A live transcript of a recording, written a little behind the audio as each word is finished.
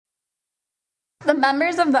The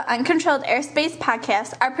members of the Uncontrolled Airspace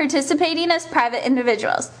podcast are participating as private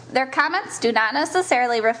individuals. Their comments do not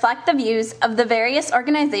necessarily reflect the views of the various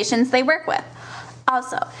organizations they work with.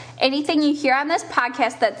 Also, anything you hear on this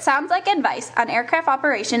podcast that sounds like advice on aircraft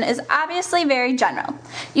operation is obviously very general.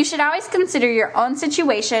 You should always consider your own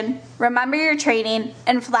situation, remember your training,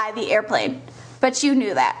 and fly the airplane. But you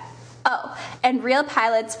knew that. Oh, and real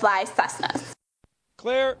pilots fly Cessnas.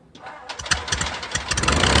 Clear.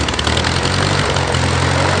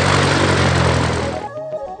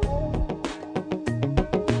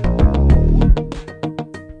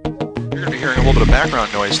 You're going to be hearing a little bit of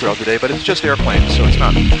background noise throughout the day, but it's just airplanes, so it's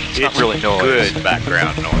not really noise. Good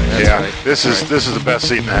background noise. Yeah, right. this is the best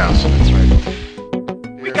seat in the house. That's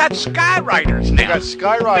right. We got Skywriters now. We got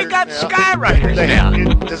Skywriters. We got now. Skywriters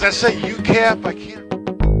now. Does that say UCAP? I can't.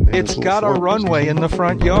 It's got a runway in the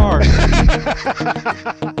front yard.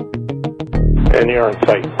 And you're on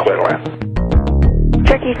site, Clearland.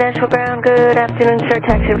 Turkey's National Ground, good afternoon, sir.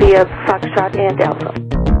 Taxi via Foxtrot and Delta.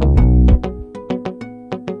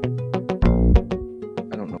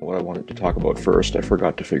 I don't know what I wanted to talk about first. I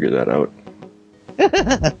forgot to figure that out.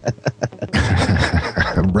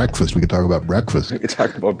 Breakfast. We could talk about breakfast. We could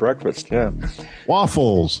talk about breakfast, yeah.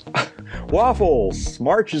 Waffles. Waffles.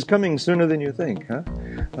 March is coming sooner than you think, huh?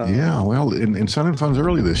 Yeah, well, and Sun and Fun's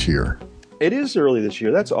early this year. It is early this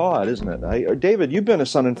year. That's odd, isn't it? David, you've been a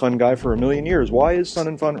Sun and Fun guy for a million years. Why is Sun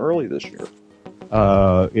and Fun early this year?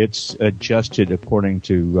 It's adjusted according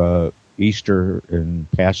to Easter and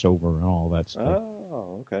Passover and all that stuff.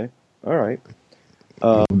 Oh, okay. All right.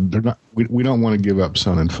 They're not. We don't want to give up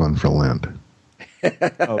Sun and Fun for Lent.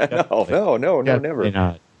 No, never.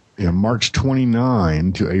 Not. Yeah, March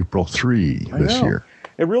 29 to April 3 this year.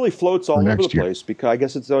 It really floats all over the year. place because I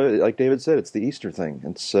guess it's like David said, it's the Easter thing.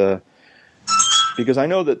 It's because I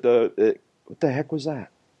know that what the heck was that?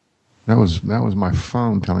 That was my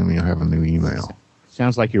phone telling me I have a new email.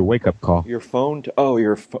 Sounds like your wake-up call. Your phone?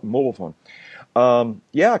 Your mobile phone.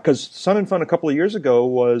 Yeah, because Sun and Fun a couple of years ago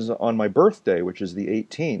was on my birthday, which is the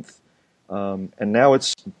 18th, and now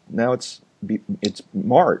it's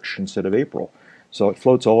March instead of April, so it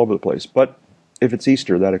floats all over the place. But if it's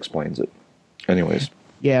Easter, that explains it. Anyways.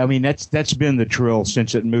 Yeah, I mean that's been the drill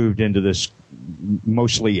since it moved into this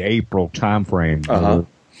mostly April time frame.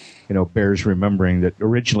 Bears remembering that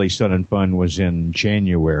originally Sun and Fun was in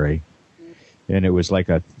January, and it was like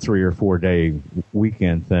a 3 or 4 day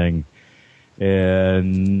weekend thing.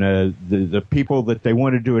 And the people that they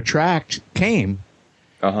wanted to attract came,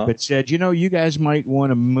 but said, you guys might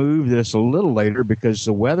want to move this a little later because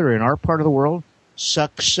the weather in our part of the world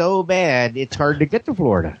sucks so bad it's hard to get to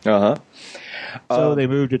Florida. So they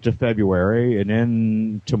moved it to February and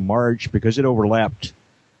then to March because it overlapped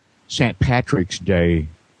St. Patrick's Day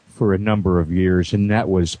for a number of years, and that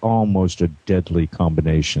was almost a deadly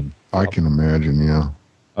combination. I can imagine, yeah.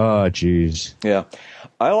 Oh, geez. Yeah.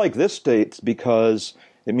 I like this date because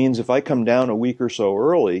it means if I come down a week or so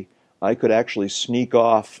early, I could actually sneak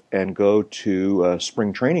off and go to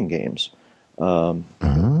spring training games.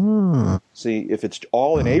 See, if it's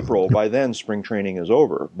all in April, by then spring training is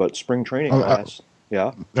over. But spring training lasts.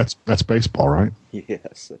 Yeah. That's baseball, right?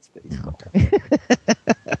 Yes, that's baseball. Yeah, okay.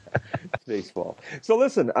 That's baseball. So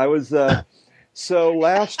listen, I was... So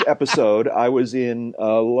last episode, I was in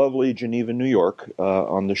lovely Geneva, New York,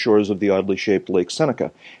 on the shores of the oddly shaped Lake Seneca.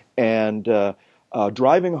 And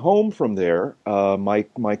driving home from there, my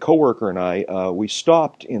coworker and I, we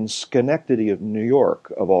stopped in Schenectady of New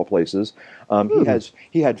York, of all places.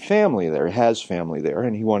 He had family there, has family there,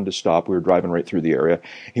 and he wanted to stop. We were driving right through the area.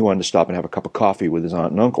 He wanted to stop and have a cup of coffee with his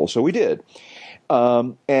aunt and uncle, so we did.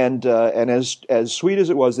 And as sweet as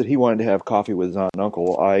it was that he wanted to have coffee with his aunt and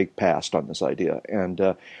uncle, I passed on this idea.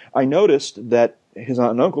 And I noticed that his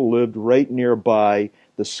aunt and uncle lived right nearby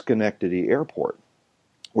the Schenectady airport,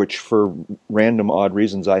 which for random odd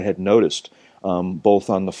reasons I had noticed both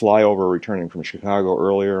on the flyover returning from Chicago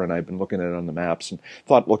earlier, and I've been looking at it on the maps and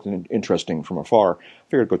thought it looked interesting from afar.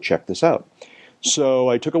 Figured I'd go check this out. So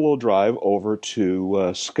I took a little drive over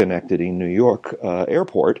to Schenectady, New York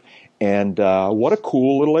airport. And what a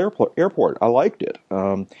cool little airport! I liked it.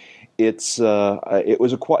 It was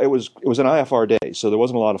an IFR day, so there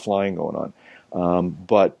wasn't a lot of flying going on.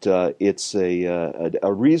 But it's a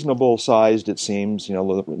reasonable sized. It seems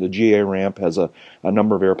the GA ramp has a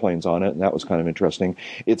number of airplanes on it, and that was kind of interesting.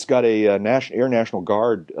 It's got a Air National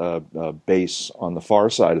Guard base on the far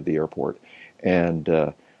side of the airport, and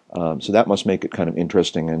so that must make it kind of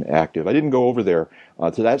interesting and active. I didn't go over there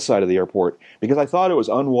to that side of the airport because I thought it was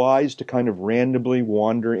unwise to kind of randomly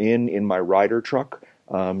wander in my rider truck.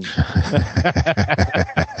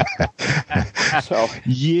 So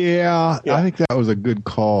yeah, I think that was a good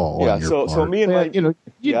call. Yeah. On your So part. me and my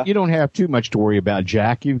you don't have too much to worry about,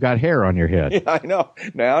 Jack. You've got hair on your head. Yeah, I know.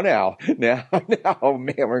 Now, oh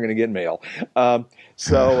man, we're going to get mail.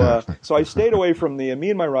 So I stayed away from me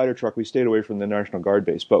and my rider truck. We stayed away from the National Guard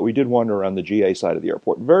base, but we did wander around the GA side of the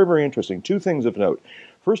airport. Very, very interesting. Two things of note.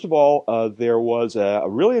 First of all, there was a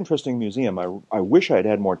really interesting museum. I wish I had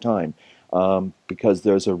had more time. Because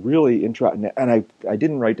there's a really interesting, and I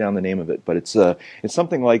didn't write down the name of it, but it's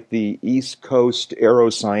something like the East Coast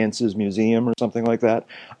Aerosciences Museum or something like that,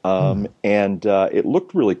 and it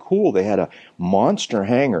looked really cool. They had a monster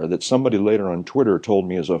hangar that somebody later on Twitter told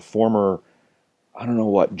me is a former, I don't know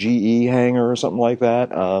what, GE hangar or something like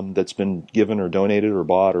that, that's been given or donated or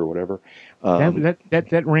bought or whatever.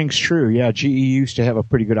 That rings true. Yeah, GE used to have a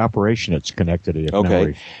pretty good operation at Schenectady.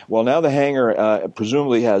 Okay. Well, now the hangar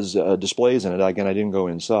presumably has displays in it. Again, I didn't go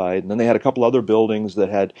inside. And then they had a couple other buildings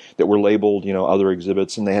that were labeled, other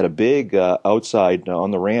exhibits, and they had a big outside on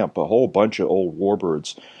the ramp, a whole bunch of old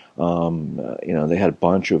warbirds. They had a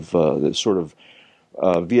bunch of sort of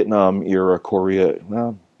Vietnam era Korea.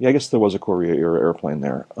 Well, yeah, I guess there was a Korea era airplane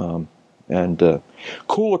there. And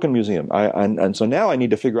cool looking museum. And so now I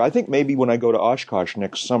need to figure. I think maybe when I go to Oshkosh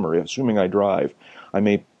next summer, assuming I drive, I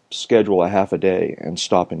may schedule a half a day and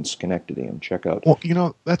stop in Schenectady and check out. Well,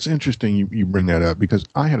 that's interesting. You bring that up because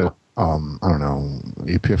I had a I don't know,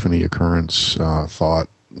 epiphany, occurrence, thought,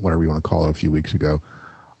 whatever you want to call it, a few weeks ago,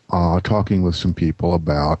 talking with some people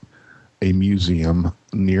about a museum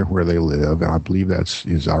near where they live, and I believe that's,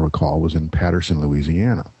 as I recall, was in Patterson,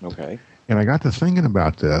 Louisiana. Okay. And I got to thinking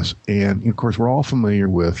about this, and of course, we're all familiar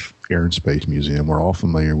with Air and Space Museum. We're all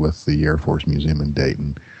familiar with the Air Force Museum in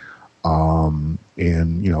Dayton, and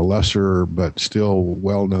lesser but still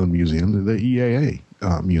well-known museum, the EAA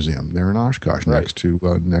museum. They're in Oshkosh, right,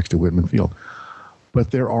 next to Whitman Field.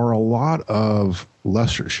 But there are a lot of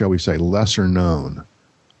lesser-known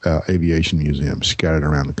aviation museums scattered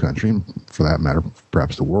around the country, and for that matter,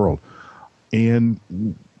 perhaps the world. And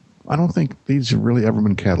I don't think these have really ever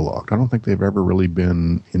been cataloged. I don't think they've ever really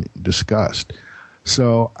been discussed.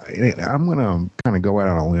 So I'm going to kind of go out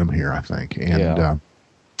on a limb here, I think, and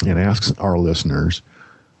ask our listeners.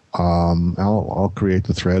 I'll create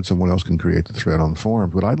the thread. Someone else can create the thread on the forum.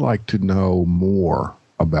 But I'd like to know more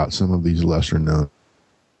about some of these lesser-known.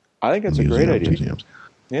 I think it's a great idea. Museums.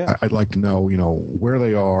 Yeah, I'd like to know, where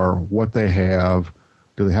they are, what they have.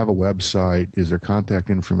 Do they have a website? Is there contact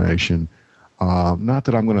information? Not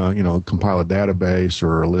that I'm going to, compile a database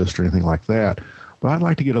or a list or anything like that, but I'd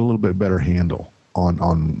like to get a little bit better handle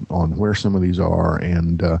on where some of these are,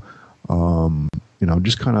 and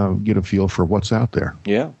just kind of get a feel for what's out there.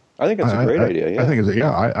 Yeah, I think it's a great idea. Yeah, I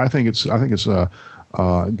think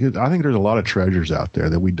there's a lot of treasures out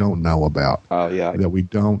there that we don't know about. Oh yeah, that we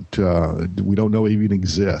don't know even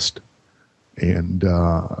exist. And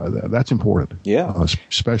that's important. Yeah,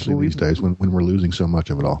 especially these days when we're losing so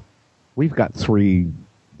much of it all. We've got three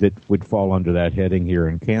that would fall under that heading here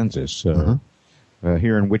in Kansas.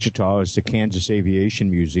 Here in Wichita is the Kansas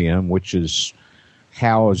Aviation Museum, which is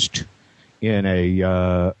housed in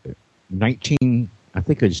a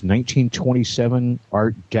 1927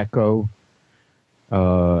 Art Deco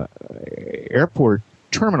airport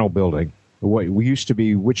terminal building. What we used to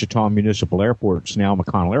be Wichita Municipal Airport, it's now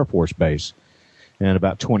McConnell Air Force Base. And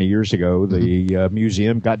about 20 years ago, the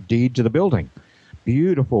museum got deed to the building.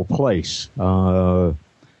 Beautiful place. And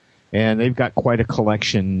they've got quite a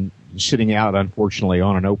collection sitting out, unfortunately,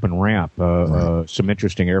 on an open ramp. Some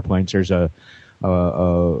interesting airplanes. There's an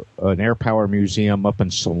air power museum up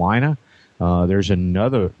in Salina. There's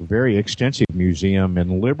another very extensive museum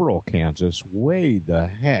in Liberal, Kansas, way the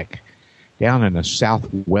heck down in the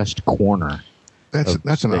southwest corner. That's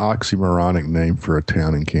an oxymoronic name for a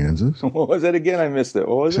town in Kansas. What was it again? I missed it.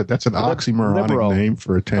 What was it? That's an oxymoronic name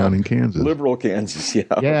for a town in Kansas. Liberal, Kansas. Yeah.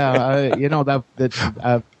 Yeah.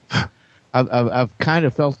 I've kind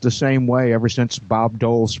of felt the same way ever since Bob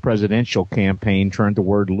Dole's presidential campaign turned the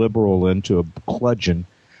word liberal into a bludgeon.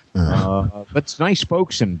 But it's nice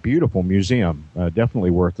folks and beautiful museum.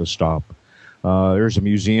 Definitely worth a stop. There's a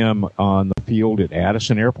museum on the field at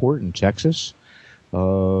Addison Airport in Texas.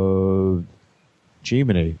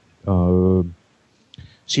 Gemini.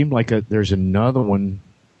 Seemed like there's another one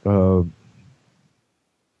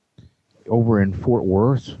over in Fort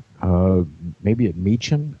Worth, maybe at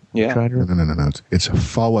Meacham. Yeah. No. It's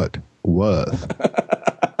Fort Worth.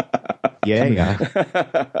 Yeah.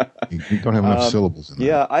 You don't have enough syllables in there.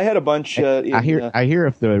 Yeah, I had a bunch. I hear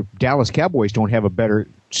if the Dallas Cowboys don't have a better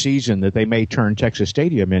season, that they may turn Texas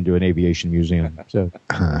Stadium into an aviation museum. So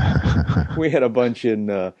we had a bunch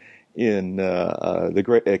in the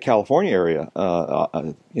great California area.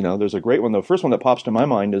 There's a great one. The first one that pops to my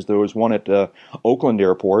mind is there was one at Oakland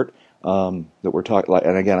Airport that we're talking.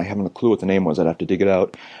 And again, I haven't a clue what the name was. I'd have to dig it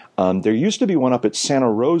out. There used to be one up at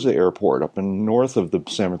Santa Rosa Airport, up in north of the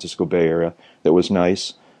San Francisco Bay Area, that was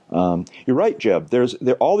nice. You're right, Jeb. There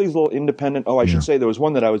are all these little independent. Oh, I should say there was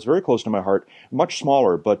one that I was very close to my heart, much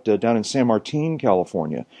smaller, but down in San Martin,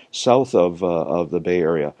 California, south of the Bay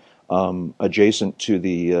Area, adjacent to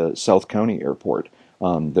the South County Airport.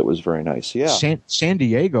 That was very nice. Yeah. San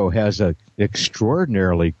Diego has an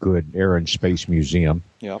extraordinarily good air and space museum.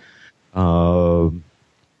 Yeah.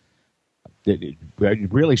 It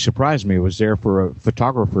really surprised me. It was there for a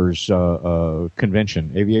photographers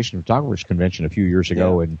convention, aviation photographers convention a few years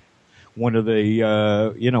ago, and one of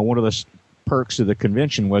the perks of the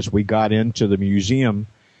convention was we got into the museum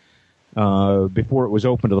before it was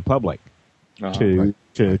open to the public to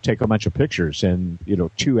take a bunch of pictures, and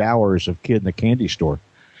 2 hours of Kid in the Candy Store.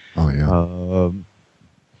 Oh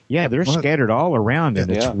yeah. They're scattered all around, and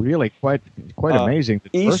it's really quite amazing.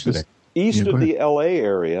 East of the L.A.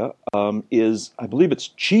 area is, I believe it's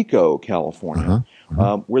Chico, California,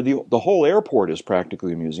 where the whole airport is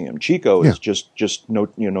practically a museum. Chico is just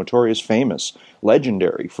notorious, famous,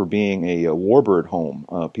 legendary for being a warbird home.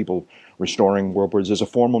 People restoring warbirds. There's a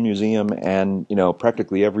formal museum, and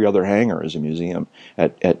practically every other hangar is a museum. I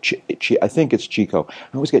think it's Chico.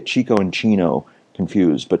 I always get Chico and Chino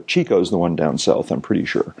confused, but Chico's the one down south, I'm pretty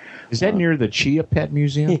sure. Is that near the Chia Pet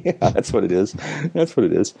Museum? Yeah, that's what it is.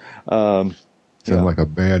 Sounds like a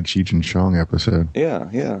bad Cheech and Chong episode.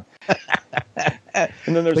 Yeah. And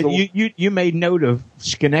then there's you made note of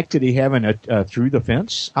Schenectady having a through the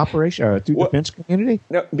fence operation, through the fence community.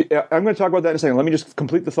 No, I'm going to talk about that in a second. Let me just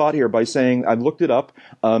complete the thought here by saying I've looked it up.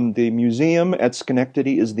 The museum at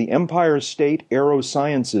Schenectady is the Empire State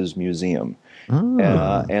Aerosciences Museum.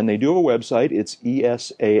 And they do have a website. It's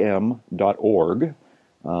esam.org.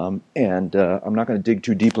 And I'm not going to dig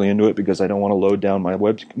too deeply into it because I don't want to load down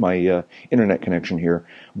my internet connection here.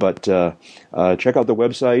 But check out the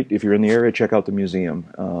website. If you're in the area, check out the museum.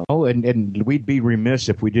 And we'd be remiss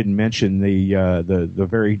if we didn't mention the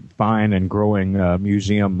very fine and growing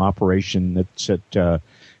museum operation that's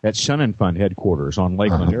at Sun and Fun headquarters on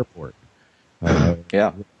Lakeland Airport.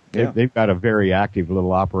 They've got a very active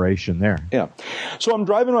little operation there. Yeah. So I'm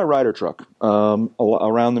driving my Ryder truck around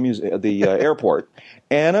the airport,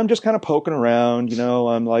 and I'm just kind of poking around.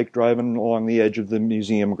 I'm like driving along the edge of the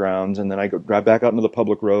museum grounds, and then I drive back out into the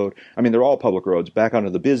public road. I mean, they're all public roads, back onto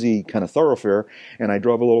the busy kind of thoroughfare, and I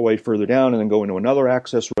drove a little way further down and then go into another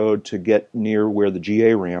access road to get near where the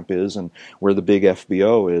GA ramp is and where the big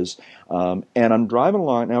FBO is. And I'm driving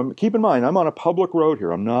along. Now, keep in mind, I'm on a public road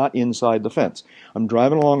here. I'm not inside the fence. I'm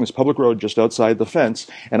driving along this public road just outside the fence,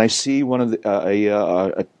 and I see one of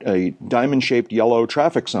a diamond-shaped yellow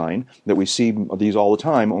traffic sign that we see these all the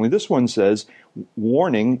time. Only this one says,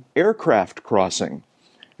 "Warning: Aircraft Crossing."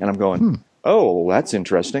 And I'm going, "Oh, that's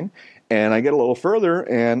interesting." And I get a little further,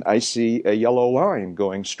 and I see a yellow line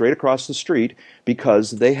going straight across the street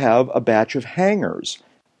because they have a batch of hangars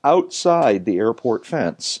outside the airport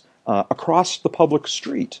fence. Across the public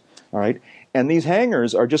street, all right? And these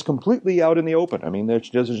hangars are just completely out in the open. I mean,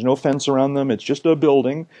 there's no fence around them. It's just a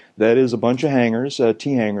building that is a bunch of hangars,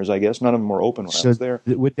 T-hangars, I guess. None of them were open when I was there.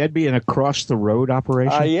 Would that be an across-the-road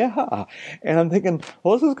operation? Yeah. And I'm thinking,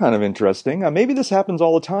 well, this is kind of interesting. Maybe this happens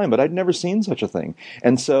all the time, but I'd never seen such a thing.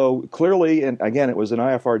 And so clearly, and again, it was an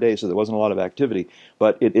IFR day, so there wasn't a lot of activity,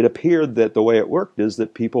 but it appeared that the way it worked is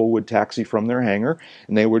that people would taxi from their hangar,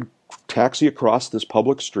 and they would taxi across this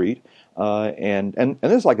public street, and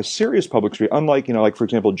this is like a serious public street. Unlike, like for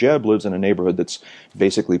example, Jeb lives in a neighborhood that's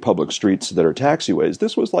basically public streets that are taxiways.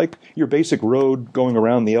 This was like your basic road going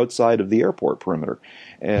around the outside of the airport perimeter,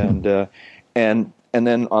 and then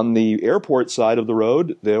on the airport side of the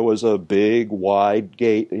road there was a big wide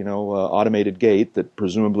gate, automated gate that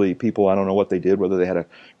presumably people, I don't know what they did, whether they had a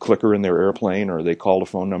clicker in their airplane or they called a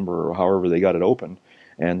phone number or however they got it open.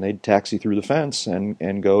 And they'd taxi through the fence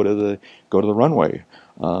and go to the runway.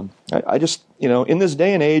 I just, in this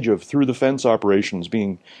day and age of through the fence operations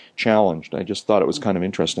being challenged, I just thought it was kind of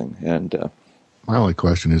interesting. And my only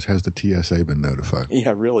question is, has the TSA been notified?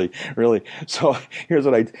 Yeah, really. So here's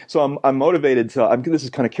what I'm motivated to. This is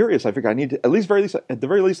kind of curious. I figure I need to, at the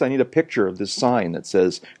very least, I need a picture of this sign that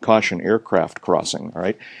says "Caution: Aircraft Crossing." All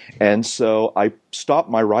right, and so I stop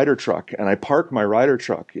my Ryder truck and I park my Ryder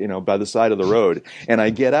truck, by the side of the road, and I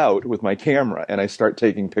get out with my camera and I start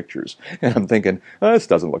taking pictures. And I'm thinking, this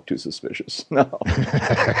doesn't look too suspicious. No.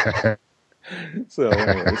 So,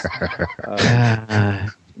 anyways,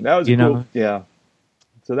 that was cool. Yeah.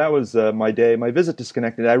 So that was my day, my visit to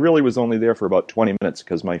Schenectady. I really was only there for about 20 minutes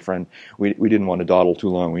because my friend, we didn't want to dawdle too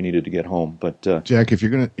long. We needed to get home. But Jack, if you're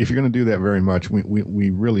gonna do that very much, we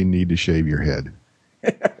really need to shave your head.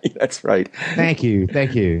 That's right. Thank you.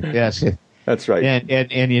 Yes, that's right.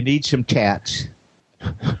 And you need some tats.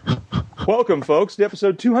 Welcome, folks, to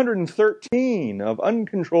episode 213 of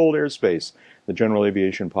Uncontrolled Airspace, the General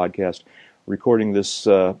Aviation Podcast. Recording this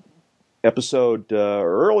episode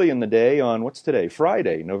early in the day on, what's today?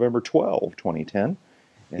 Friday, November 12, 2010.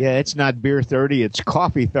 Yeah, it's not beer 30, it's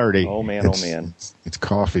coffee 30. Oh, man, It's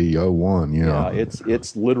coffee 01, Yeah,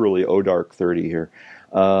 it's literally dark 30 here.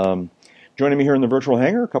 Joining me here in the virtual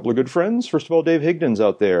hangar, a couple of good friends. First of all, Dave Higdon's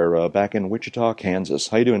out there back in Wichita, Kansas.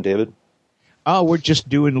 How you doing, David? Oh, we're just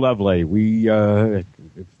doing lovely. We are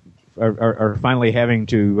finally having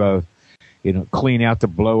to, clean out the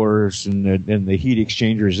blowers and the heat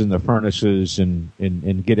exchangers in the furnaces and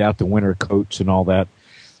get out the winter coats and all that.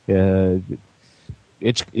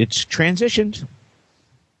 It's transitioned.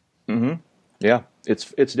 Mm-hmm. Yeah,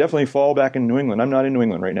 it's definitely fall back in New England. I'm not in New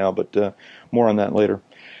England right now, but more on that later.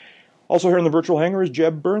 Also here in the virtual hangar is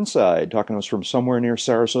Jeb Burnside, talking to us from somewhere near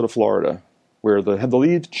Sarasota, Florida, where have the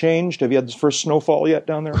leaves changed? Have you had the first snowfall yet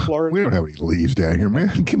down there in Florida? We don't have any leaves down here,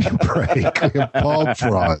 man. Give me a break. We have palm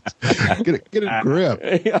fronds. Get a grip.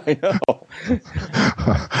 Yeah, I know.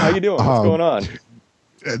 How you doing? What's going on?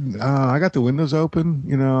 I got the windows open.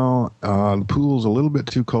 The pool's a little bit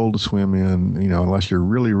too cold to swim in, unless you're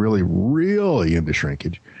really, really, really into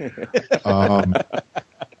shrinkage.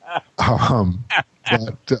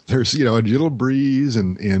 But there's, a gentle breeze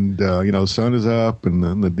and sun is up and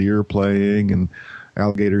then the deer are playing and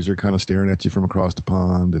alligators are kind of staring at you from across the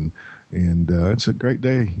pond and it's a great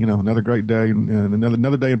day, another great day and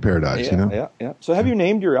another day in paradise, Yeah. So have you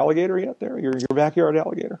named your alligator yet there, your backyard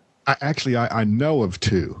alligator? I know of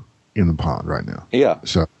two in the pond right now. Yeah.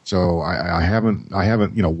 So I haven't,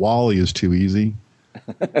 Wally is too easy.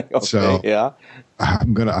 Okay, so yeah.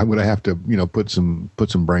 I'm gonna have to put some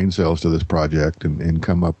brain cells to this project and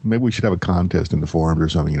come up. Maybe we should have a contest in the forums or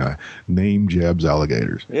something. Name Jeb's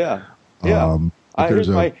alligators. Yeah. We'll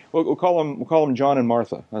call them John and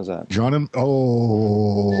Martha. How's that? John and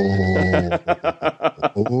All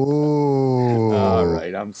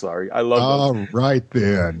right. I'm sorry. I love all right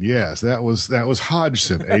then. Yes, that was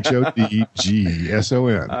Hodgson.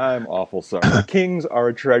 HODGSON. I'm awful sorry. The Kings are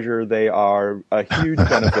a treasure. They are a huge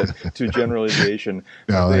benefit to general aviation.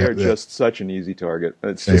 They are just such an easy target.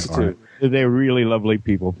 They're really lovely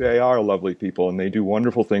people. They are lovely people, and they do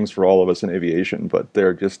wonderful things for all of us in aviation. But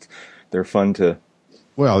they're fun to.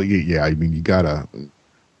 Well, yeah. I mean, you gotta.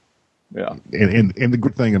 Yeah. And the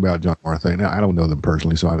good thing about John and Martha, and I don't know them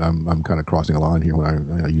personally, so I'm kind of crossing a line here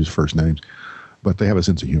when I use first names, but they have a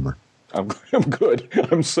sense of humor. I'm good.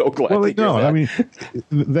 I'm so glad. Well, to hear that. I mean,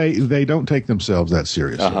 they don't take themselves that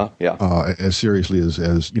seriously. As seriously as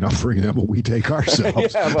for example, we take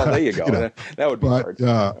ourselves. Yeah, well, there you go. That would be hard.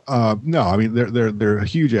 No, I mean they're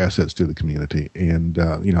huge assets to the community, and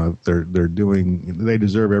they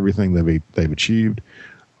deserve everything they've achieved,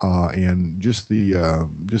 and just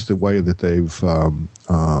the way that they've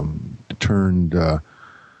turned.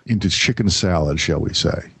 Into chicken salad, shall we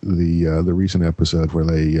say? The recent episode where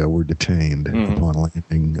they were detained upon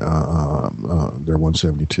landing their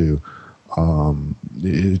 172,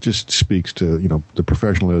 it just speaks to the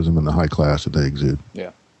professionalism and the high class that they exude. Yeah,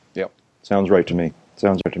 sounds right to me.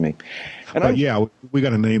 And we got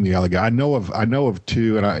to name the alligator. I know of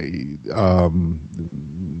two, and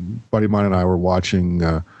buddy of mine and I were watching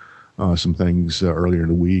some things earlier in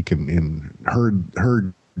the week and heard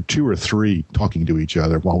two or three talking to each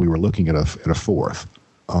other while we were looking at a fourth.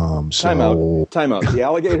 Time out. The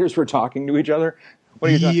alligators were talking to each other?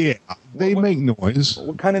 What are you talking? Yeah, they make noise.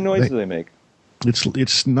 What kind of noise do they make?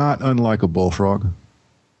 It's not unlike a bullfrog.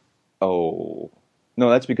 Oh. No,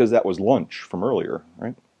 that's because that was lunch from earlier,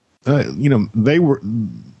 right? They were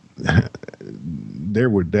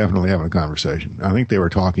definitely having a conversation. I think they were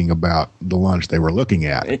talking about the lunch they were looking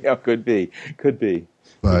at. Yeah, could be.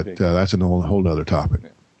 But that's a whole other topic.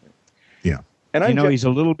 Yeah. And he's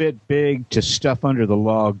a little bit big to stuff under the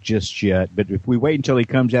log just yet, but if we wait until he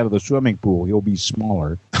comes out of the swimming pool, he'll be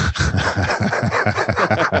smaller.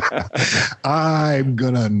 I'm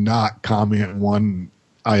going to not comment one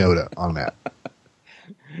iota on that.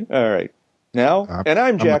 All right. Now,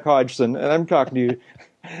 I'm Jack Hodgson, and I'm talking to you.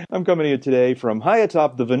 I'm coming to you today from high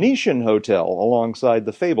atop the Venetian Hotel alongside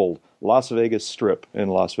the fabled Las Vegas Strip in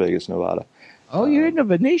Las Vegas, Nevada. Oh, you're in the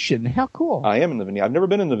Venetian. How cool. I am in the Venetian. I've never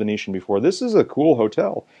been in the Venetian before. This is a cool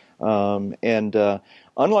hotel. And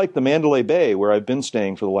unlike the Mandalay Bay, where I've been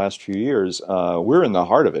staying for the last few years, we're in the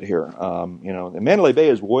heart of it here. The Mandalay Bay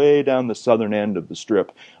is way down the southern end of the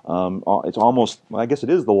Strip. It's almost, I guess it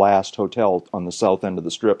is the last hotel on the south end of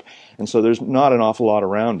the Strip. And so there's not an awful lot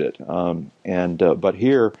around it. But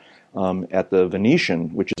here, at the Venetian,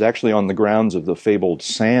 which is actually on the grounds of the fabled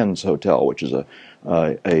Sands Hotel, which is a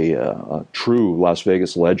true Las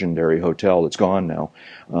Vegas legendary hotel that's gone now.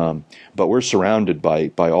 But we're surrounded by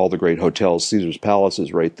all the great hotels. Caesar's Palace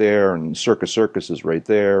is right there, and Circus is right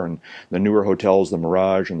there, and the newer hotels, the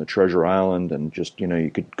Mirage and the Treasure Island, and just,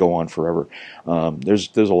 you could go on forever.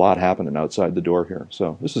 There's a lot happening outside the door here,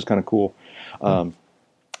 so this is kind of cool.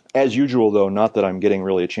 As usual, though, not that I'm getting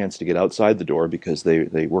really a chance to get outside the door because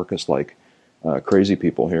they work us like crazy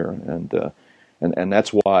people here, and that's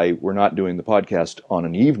why we're not doing the podcast on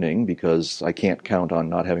an evening, because I can't count on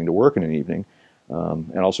not having to work in an evening,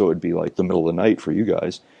 and also it would be like the middle of the night for you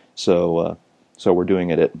guys. So we're doing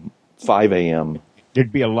it at 5 a.m.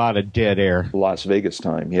 There'd be a lot of dead air. Las Vegas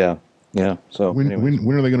time, yeah. So when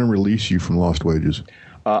are they going to release you from Lost Wages?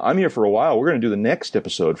 I'm here for a while. We're going to do the next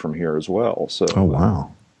episode from here as well. So. Oh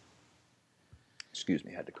wow. Excuse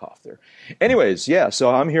me, I had to cough there. Anyways, yeah,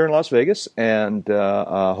 so I'm here in Las Vegas, and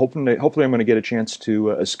hopefully I'm going to get a chance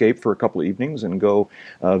to escape for a couple of evenings and go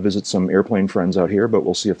visit some airplane friends out here, but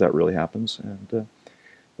we'll see if that really happens, and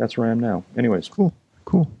that's where I am now. Anyways. Cool.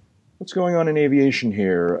 What's going on in aviation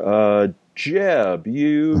here? Jeb,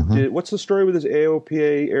 what's the story with this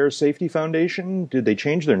AOPA Air Safety Foundation? Did they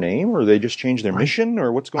change their name, or they just changed their mission,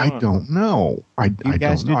 or what's going on? I don't know. I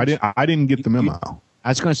don't know. I didn't get the memo. I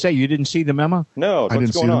was going to say, you didn't see the memo? No, I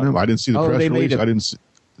didn't see the memo. I didn't see the press release. I didn't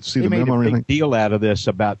see the memo or anything. They made a big deal out of this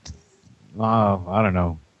about, I don't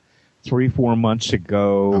know, 3-4 months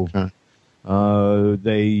ago. Okay.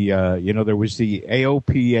 There was the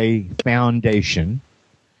AOPA Foundation,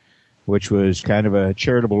 which was kind of a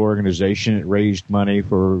charitable organization. It raised money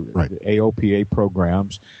for AOPA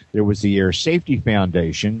programs. There was the Air Safety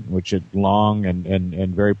Foundation, which had long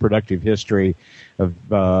and very productive history of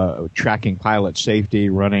tracking pilot safety,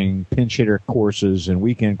 running pinch hitter courses and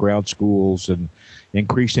weekend ground schools, and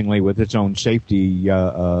increasingly with its own safety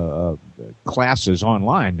classes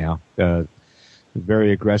online now.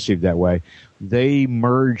 Very aggressive that way. They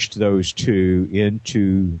merged those two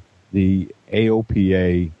into the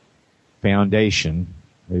AOPA Foundation.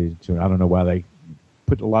 I don't know why they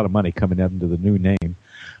put a lot of money coming up into the new name.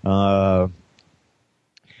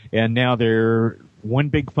 And now they're one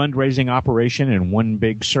big fundraising operation and one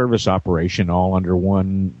big service operation all under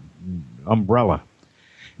one umbrella.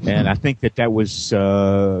 And I think that was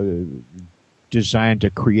designed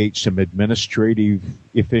to create some administrative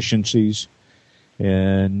efficiencies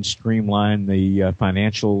and streamline the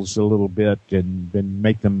financials a little bit and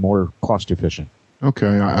make them more cost efficient. Okay.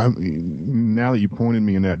 Now that you pointed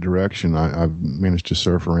me in that direction, I've managed to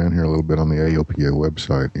surf around here a little bit on the AOPA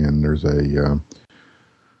website, and there's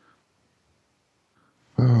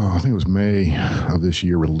I think it was May of this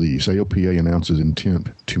year release. AOPA announces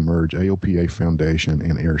intent to merge AOPA Foundation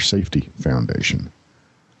and Air Safety Foundation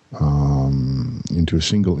into a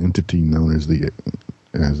single entity known as the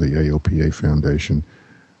AOPA Foundation.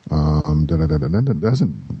 That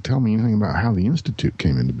doesn't tell me anything about how the institute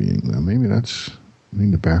came into being, though. Maybe I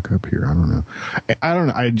need to back up here. I don't know.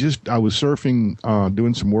 I was surfing,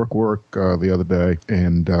 doing some work the other day,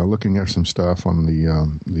 and looking at some stuff on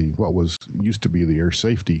the what was used to be the Air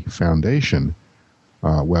Safety Foundation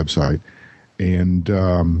website, and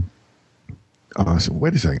I said,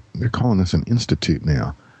 "Wait a second! They're calling this an institute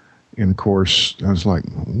now." And of course, I was like,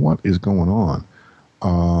 "What is going on?"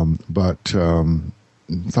 But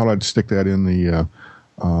thought I'd stick that in the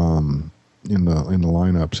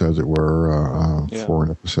lineups, as it were, for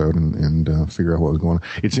an episode and figure out what was going on.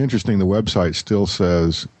 It's interesting. The website still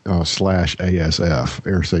says /ASF,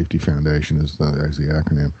 Air Safety Foundation is the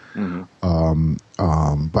acronym.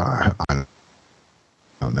 Mm-hmm. But I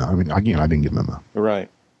don't know. I mean, again, I didn't get the memo. Right.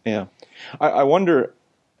 Yeah. I wonder.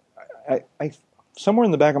 I somewhere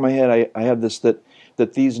in the back of my head, I have this that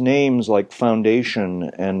these names like foundation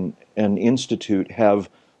and institute have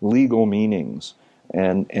legal meanings.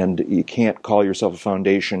 And you can't call yourself a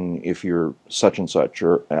foundation if you're such and such.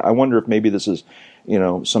 Or I wonder if maybe this is,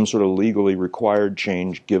 some sort of legally required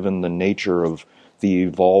change given the nature of the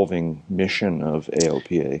evolving mission of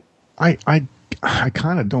AOPA. I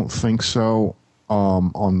kind of don't think so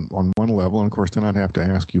on one level. And of course, then I'd have to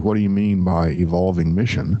ask you, what do you mean by evolving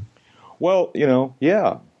mission? Well,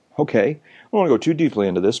 yeah, okay. I don't want to go too deeply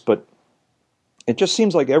into this, but it just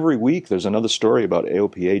seems like every week there's another story about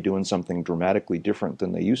AOPA doing something dramatically different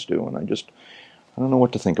than they used to, and I don't know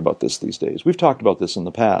what to think about this these days. We've talked about this in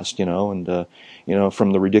the past, and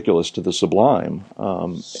from the ridiculous to the sublime.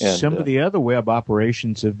 Some of the other web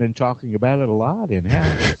operations have been talking about it a lot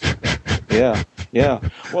in-house. Yeah.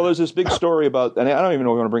 Well, there's this big story about, and I don't even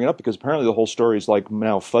know if we want to bring it up because apparently the whole story is like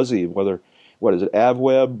now fuzzy. What is it?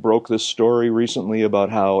 AvWeb broke this story recently about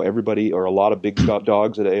how everybody or a lot of big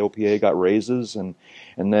dogs at AOPA got raises, and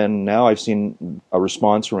then now I've seen a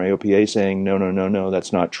response from AOPA saying no,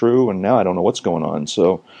 that's not true, and now I don't know what's going on.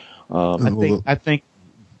 So I think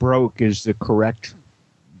broke is the correct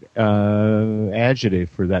adjective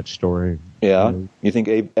for that story. Yeah, you think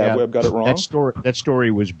AvWeb got it wrong? That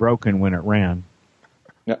story was broken when it ran.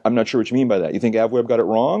 I'm not sure what you mean by that. You think AvWeb got it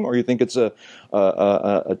wrong, or you think it's a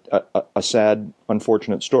sad,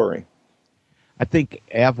 unfortunate story? I think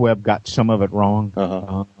AvWeb got some of it wrong,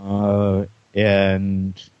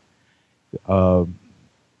 and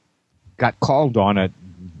got called on it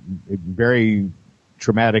very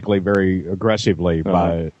dramatically, very aggressively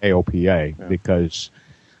by AOPA because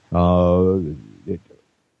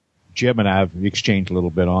Jim and I have exchanged a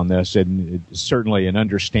little bit on this, and it's certainly an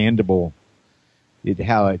understandable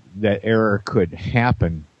that error could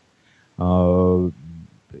happen. That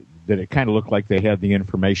it kind of looked like they had the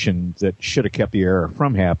information that should have kept the error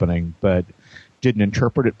from happening, but didn't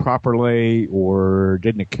interpret it properly or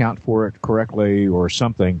didn't account for it correctly or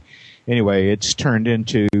something. Anyway, it's turned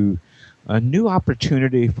into a new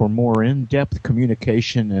opportunity for more in-depth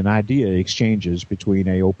communication and idea exchanges between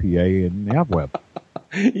AOPA and AvWeb.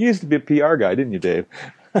 You used to be a PR guy, didn't you, Dave?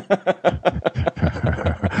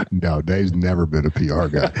 No, Dave's never been a PR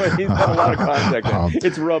guy. He's got a lot of contact.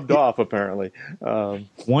 It's rubbed off, apparently.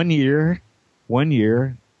 1 year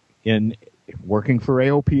in working for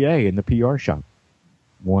AOPA in the PR shop.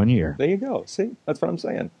 1 year. There you go. See, that's what I'm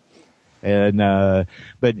saying. And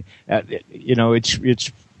but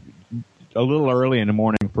it's a little early in the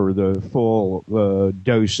morning for the full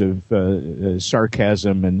dose of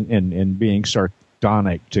sarcasm and being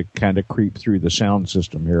sardonic to kind of creep through the sound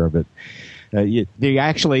system here of it. They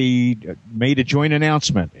actually made a joint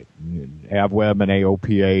announcement, AvWeb and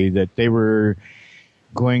AOPA, that they were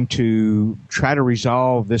going to try to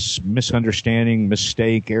resolve this misunderstanding,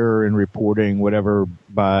 mistake, error in reporting, whatever,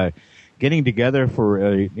 by getting together for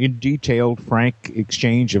a detailed, frank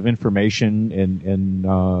exchange of information and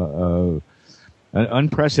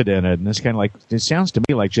unprecedented. And it's kind of like, it sounds to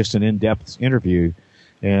me like just an in-depth interview.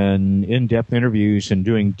 And in-depth interviews and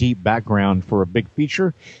doing deep background for a big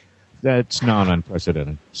feature, that's not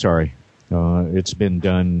unprecedented. Sorry. It's been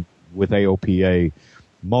done with AOPA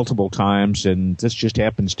multiple times, and this just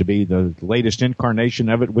happens to be the latest incarnation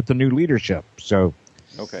of it with the new leadership. So,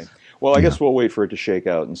 okay. Well, I guess we'll wait for it to shake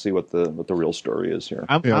out and see what the real story is here.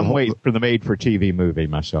 I'm waiting for the made-for-TV movie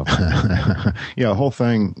myself. The whole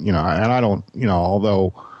thing, and I don't,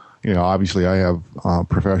 although, obviously I have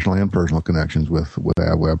professional and personal connections with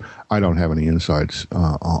AvWeb, I don't have any insights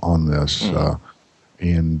on this.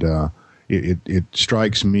 It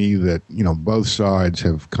strikes me that, both sides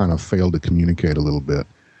have kind of failed to communicate a little bit.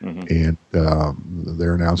 Mm-hmm. And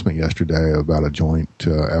their announcement yesterday about a joint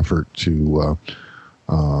effort to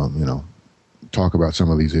talk about some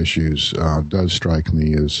of these issues does strike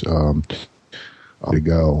me as to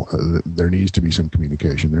go. There needs to be some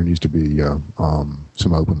communication. There needs to be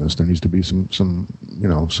some openness. There needs to be some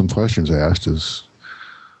questions asked. As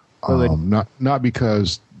not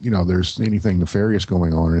because there's anything nefarious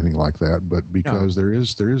going on or anything like that, but because there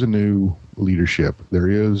is a new leadership. There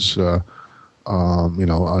is a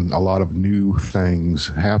lot of new things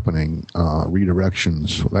happening,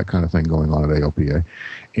 redirections, that kind of thing going on at AOPA,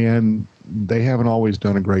 and they haven't always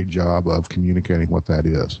done a great job of communicating what that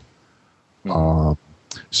is.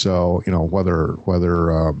 So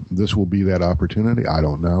whether this will be that opportunity, I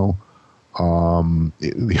don't know.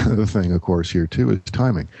 The other thing, of course, here too is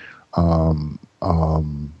timing.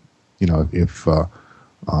 If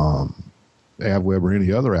AvWeb or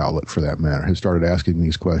any other outlet for that matter has started asking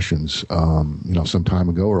these questions, some time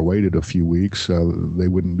ago or waited a few weeks, they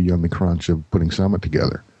wouldn't be on the crunch of putting Summit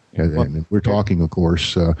together. And we're talking, of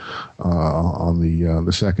course, on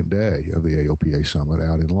the second day of the AOPA Summit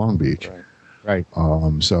out in Long Beach. Right.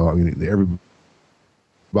 So everybody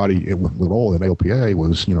with all at AOPA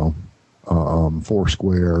was, four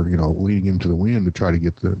square, leading into the wind to try to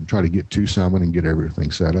get to Summit and get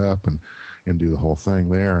everything set up and do the whole thing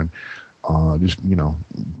there. And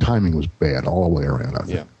timing was bad all the way around, I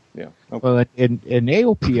think. Yeah. Okay. Well, and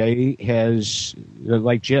AOPA has,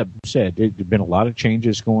 like Jeb said, there's been a lot of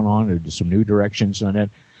changes going on. There's some new directions on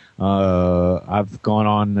it. I've gone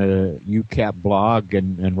on the UCAP blog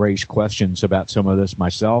and raised questions about some of this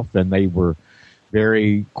myself, and they were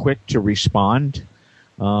very quick to respond.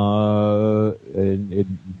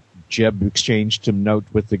 And Jeb exchanged some note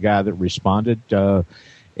with the guy that responded,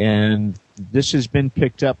 and this has been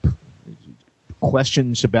picked up.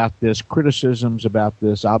 Questions about this, criticisms about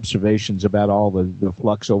this, observations about all the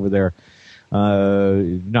flux over there.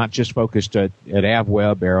 Not just focused at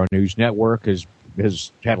AvWeb. Arrow News Network has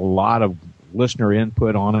had a lot of listener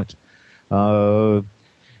input on it.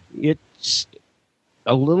 It's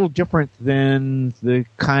a little different than the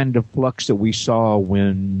kind of flux that we saw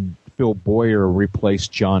when Phil Boyer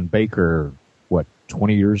replaced John Baker,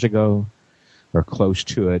 20 years ago, or close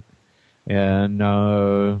to it. And,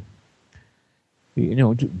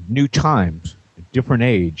 new times, different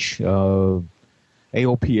age.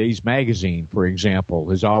 AOPA's magazine, for example,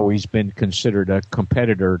 has always been considered a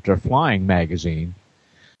competitor to Flying Magazine,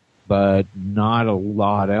 but not a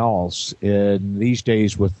lot else. And these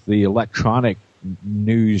days, with the electronic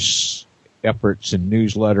news efforts and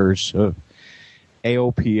newsletters of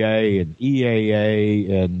AOPA and EAA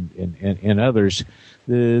and others,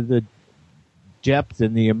 the depth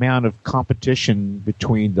and the amount of competition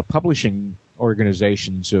between the publishing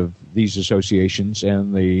organizations of these associations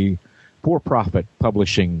and the for-profit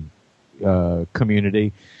publishing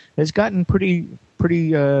community has gotten pretty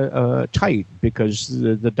tight, because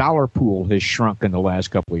the dollar pool has shrunk in the last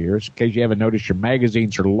couple of years. In case you haven't noticed, your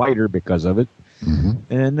magazines are lighter because of it.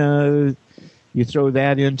 Mm-hmm. And you throw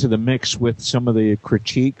that into the mix with some of the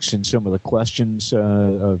critiques and some of the questions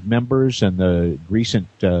of members and the recent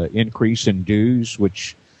increase in dues,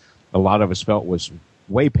 which a lot of us felt was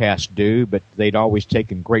way past due, but they'd always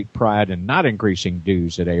taken great pride in not increasing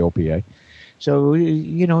dues at AOPA. So,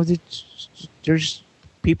 there's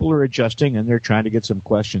people are adjusting, and they're trying to get some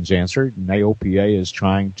questions answered, and AOPA is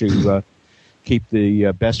trying to keep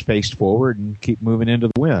the best face forward and keep moving into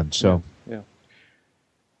the win. So, yeah.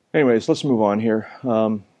 Anyways, let's move on here.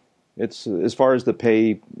 It's as far as the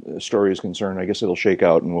pay story is concerned, I guess it'll shake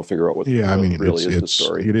out, and we'll figure out what really is the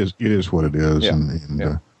story. It is what it is.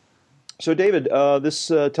 Yeah. So, David,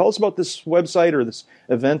 tell us about this website or this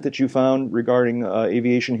event that you found regarding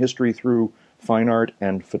aviation history through fine art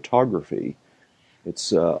and photography.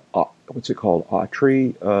 It's what's it called?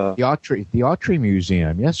 Autry. The Autry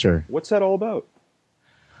Museum. Yes, sir. What's that all about?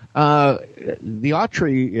 The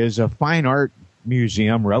Autry is a fine art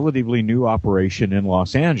museum, relatively new operation in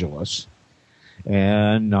Los Angeles,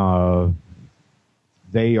 and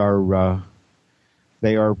they are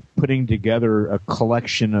putting together a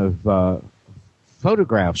collection of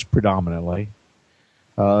photographs, predominantly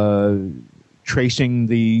tracing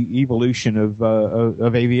the evolution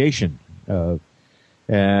of aviation.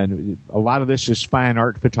 And a lot of this is fine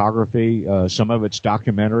art photography. Some of it's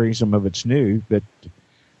documentary, some of it's new. But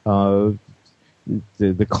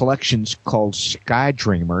the collection's called Sky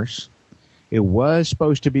Dreamers. It was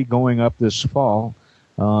supposed to be going up this fall.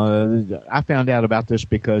 I found out about this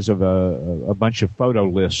because of a bunch of photo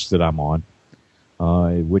lists that I'm on,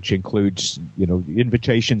 which includes,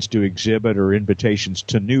 invitations to exhibit or invitations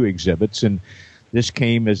to new exhibits. And this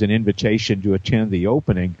came as an invitation to attend the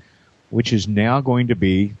opening, which is now going to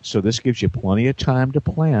be, so this gives you plenty of time to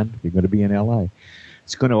plan if you're going to be in LA.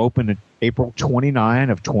 It's going to open April 29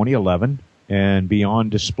 of 2011 and be on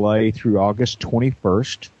display through August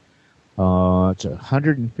 21st. It's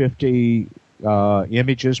 150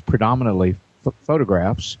 images, predominantly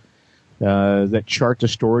photographs, that chart the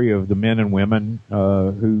story of the men and women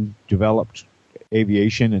who developed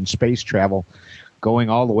aviation and space travel, going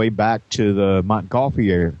all the way back to the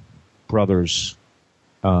Montgolfier brothers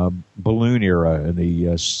balloon era in the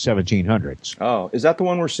 1700s. Oh, is that the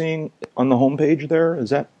one we're seeing on the homepage there?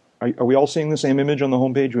 Is that are we all seeing the same image on the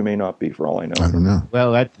homepage? We may not be, for all I know. I don't know.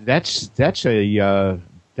 Well, that's a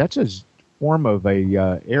form of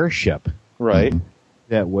a airship, right? Mm-hmm.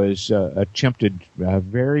 That was attempted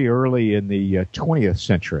very early in the 20th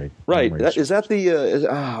century. Right. Is that the?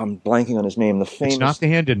 I'm blanking on his name. The famous. It's not the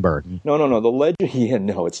Hindenburg. No. The legend. Yeah,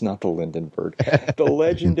 no, it's not the Lindenberg. The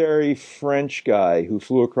legendary French guy who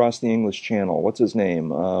flew across the English Channel. What's his name?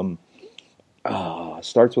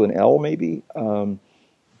 Starts with an L, maybe.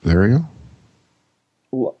 There you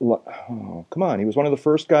go. Come on! He was one of the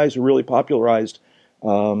first guys who really popularized,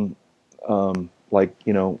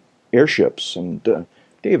 airships and.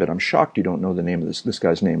 David, I'm shocked you don't know the name of this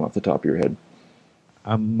guy's name off the top of your head.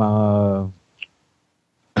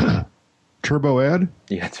 Turbo Ed?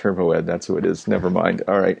 Yeah, Turbo Ed. That's who it is. Never mind.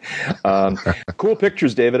 All right. Cool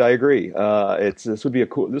pictures, David. I agree. This would be a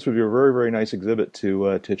very, very nice exhibit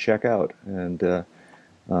to check out. And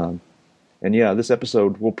And yeah, this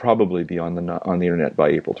episode will probably be on the internet by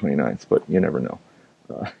April 29th, but you never know.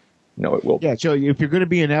 No, it will. Yeah, so if you're going to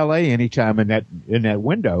be in L.A. anytime in that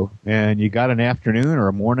window, and you got an afternoon or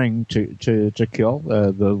a morning to kill,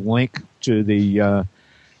 the link to the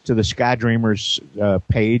Sky Dreamers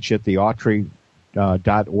page at the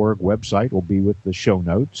Autry.org website will be with the show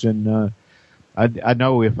notes. And I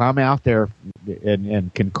know if I'm out there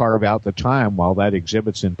and can carve out the time while that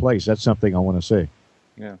exhibit's in place, that's something I want to see.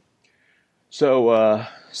 Yeah. So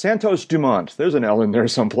Santos Dumont, there's an L in there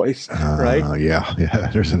someplace, right? Yeah,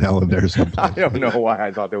 there's an L in there someplace. I don't know why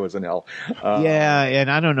I thought there was an L. Yeah,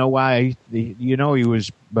 and I don't know why. He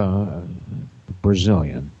was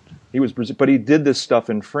Brazilian. He was, but he did this stuff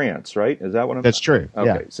in France, right? Is that what I'm? That's true.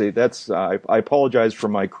 Okay, yeah. See, that's I apologize for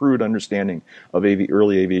my crude understanding of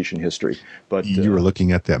early aviation history, but you were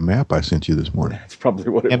looking at that map I sent you this morning. That's probably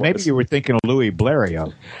what it was. And maybe you were thinking of Louis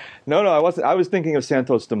Blériot. No, I wasn't. I was thinking of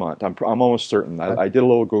Santos Dumont. I'm almost certain. I did a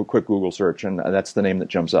little quick Google search, and that's the name that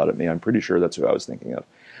jumps out at me. I'm pretty sure that's who I was thinking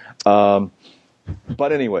of.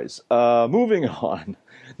 But anyways, moving on.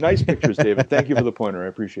 Nice pictures, David. Thank you for the pointer. I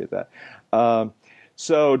appreciate that.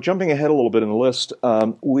 So jumping ahead a little bit in the list,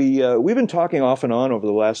 we've been talking off and on over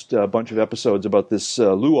the last bunch of episodes about this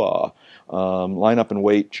LUA, lineup and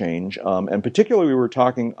weight change, and particularly we were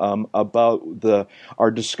talking about our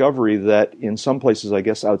discovery that in some places, I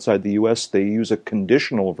guess outside the U.S., they use a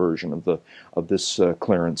conditional version of this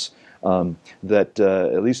clearance that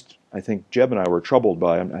at least I think Jeb and I were troubled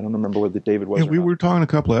by. I don't remember whether David was. Yeah, we were talking a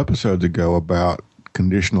couple of episodes ago about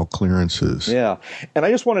conditional clearances. Yeah, and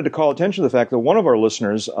I just wanted to call attention to the fact that one of our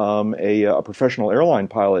listeners, a professional airline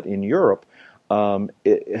pilot in Europe,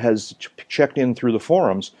 has checked in through the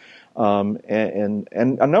forums, and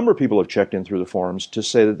a number of people have checked in through the forums to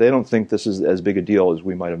say that they don't think this is as big a deal as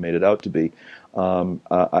we might have made it out to be.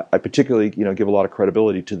 I particularly, give a lot of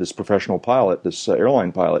credibility to this professional pilot, this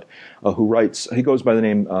airline pilot, who writes. He goes by the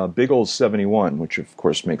name Biggles71, which of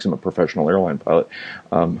course makes him a professional airline pilot.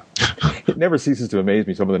 It never ceases to amaze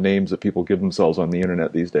me some of the names that people give themselves on the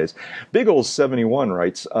internet these days. Biggles71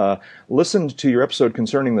 writes, listened to your episode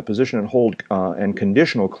concerning the position and hold and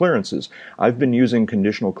conditional clearances. I've been using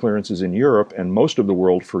conditional clearances in Europe and most of the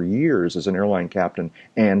world for years as an airline captain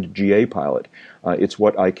and GA pilot. It's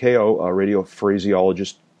what ICAO, radio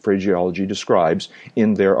phraseology, describes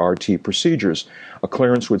in their RT procedures. A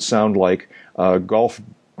clearance would sound like Golf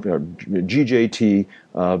GJT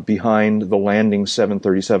behind the landing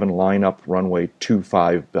 737 line up runway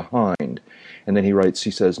 25 behind. And then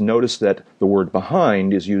he says, notice that the word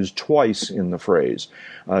behind is used twice in the phrase,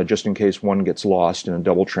 just in case one gets lost in a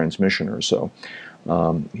double transmission or so.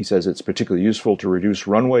 He says it's particularly useful to reduce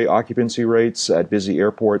runway occupancy rates at busy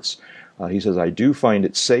airports. He says, I do find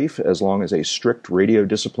it safe as long as a strict radio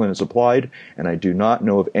discipline is applied, and I do not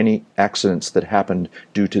know of any accidents that happened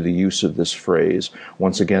due to the use of this phrase.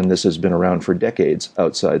 Once again, this has been around for decades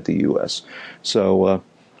outside the U.S. So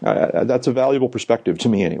that's a valuable perspective to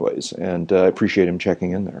me anyways, and I appreciate him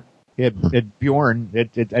checking in there. Bjorn,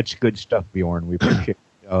 that's good stuff, Bjorn. We appreciate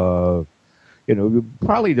probably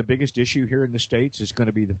the biggest issue here in the States is going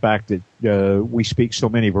to be the fact that we speak so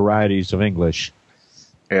many varieties of English.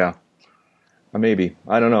 Yeah. Maybe.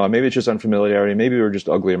 I don't know. Maybe it's just unfamiliarity. Maybe we're just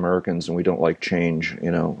ugly Americans and we don't like change,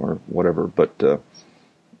 or whatever. But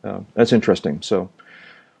that's interesting. So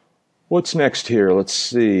what's next here? Let's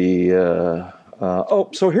see.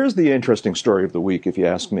 So here's the interesting story of the week, if you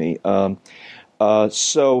ask me.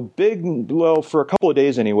 So for a couple of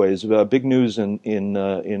days anyways, big news in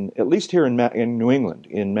at least here in New England,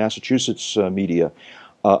 in Massachusetts media,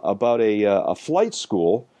 about a flight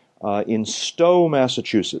school in Stowe,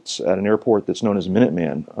 Massachusetts, at an airport that's known as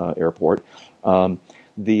Minuteman Airport.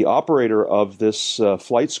 The operator of this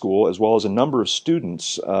flight school, as well as a number of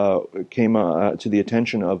students, came to the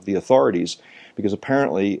attention of the authorities because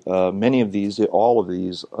apparently all of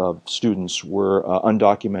these students were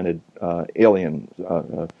undocumented alien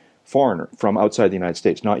foreigner from outside the United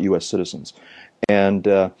States, not U.S. citizens. And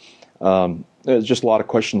there's just a lot of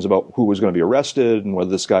questions about who was going to be arrested and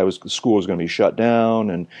whether the school was going to be shut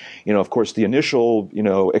down. And, of course, the initial,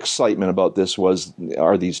 excitement about this was,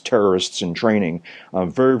 are these terrorists in training?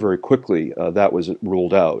 Very, very quickly, that was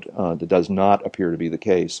ruled out. That does not appear to be the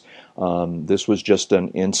case. This was just an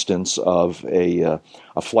instance of a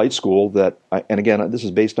flight school that, and again, this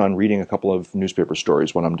is based on reading a couple of newspaper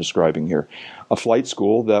stories, what I'm describing here. A flight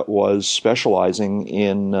school that was specializing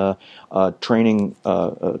in training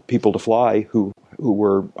people to fly who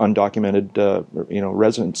were undocumented,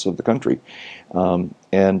 residents of the country. I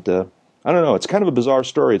don't know. It's kind of a bizarre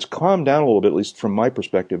story. It's calmed down a little bit, at least from my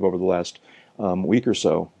perspective, over the last week or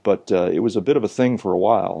so. But it was a bit of a thing for a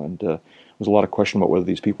while, and there was a lot of question about whether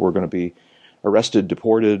these people were going to be arrested,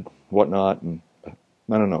 deported, whatnot, and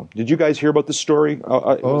I don't know. Did you guys hear about this story?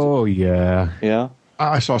 Yeah. Yeah?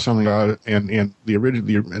 I saw something about it, and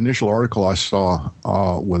the initial article I saw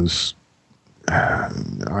was, I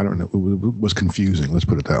don't know, it was confusing. Let's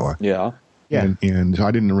put it that way. Yeah. Yeah. And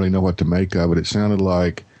I didn't really know what to make of it. It sounded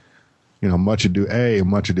like, much ado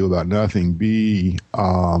about nothing. B,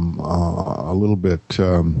 a little bit,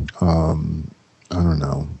 I don't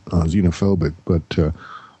know, xenophobic, but.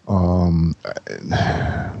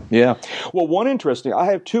 Yeah. Well, I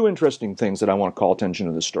have two interesting things that I want to call attention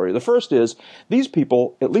to this story. The first is these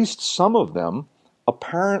people, at least some of them,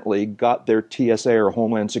 apparently got their TSA or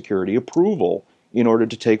Homeland Security approval in order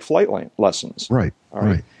to take flight lessons. Right. All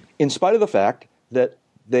right. In spite of the fact that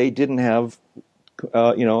they didn't have,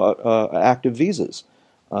 active visas.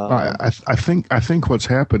 I think what's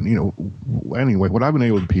happened, anyway, what I've been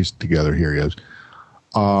able to piece together here is,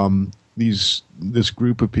 this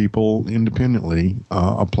group of people independently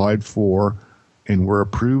applied for and were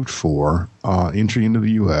approved for entry into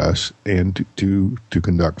the U.S. and to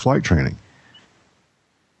conduct flight training.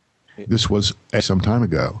 This was some time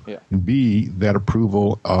ago. Yeah. B, that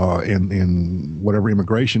approval in whatever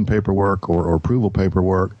immigration paperwork or approval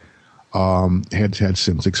paperwork had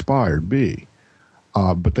since expired. B,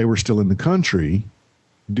 but they were still in the country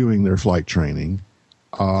doing their flight training.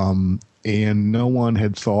 And no one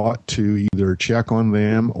had thought to either check on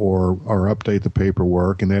them or update the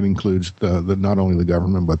paperwork, and that includes the not only the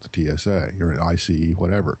government but the TSA or ICE,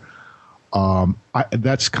 whatever.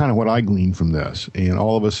 That's kind of what I gleaned from this. And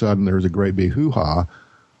all of a sudden, there was a great big hoo-ha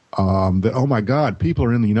that, oh my God, people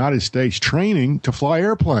are in the United States training to fly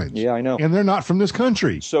airplanes. Yeah, I know. And they're not from this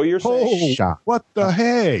country. So you're saying, what the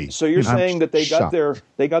hey? So you're saying that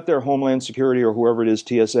they got their Homeland Security or whoever it is,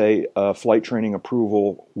 TSA flight training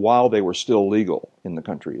approval while they were still legal in the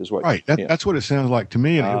country, is what? Right. That's what it sounds like to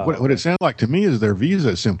me. And what it sounds like to me is their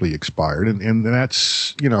visa simply expired, and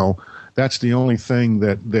that's that's the only thing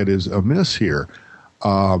that is amiss here.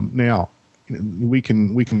 Now, we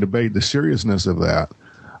can debate the seriousness of that.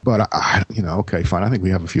 But, okay, fine. I think we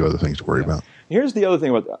have a few other things to worry about. Here's the other thing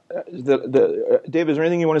about David, is there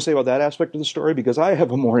anything you want to say about that aspect of the story? Because I have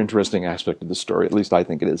a more interesting aspect of the story. At least I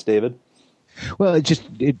think it is. David? Well,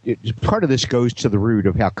 part of this goes to the root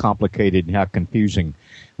of how complicated and how confusing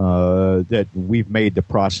that we've made the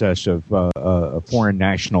process of foreign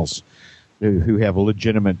nationals who have a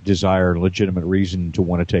legitimate desire, legitimate reason to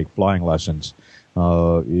want to take flying lessons.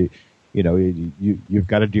 You've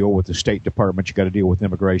got to deal with the State Department. You've got to deal with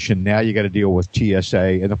immigration. Now you got to deal with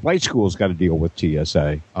TSA, and the flight school's got to deal with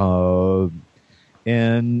TSA.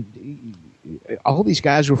 And all these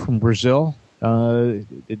guys were from Brazil.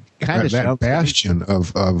 It kind of that bastion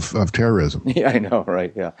of terrorism. Yeah, I know,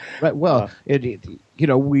 right? Yeah. Right. Well, the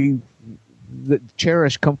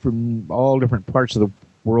terrorists come from all different parts of the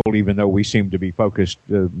world, even though we seem to be focused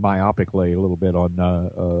myopically a little bit on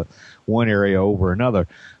one area over another.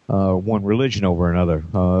 One religion over another,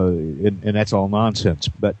 and that's all nonsense.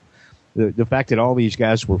 But the fact that all these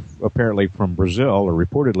guys were apparently from Brazil, or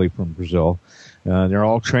reportedly from Brazil, they're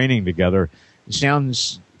all training together,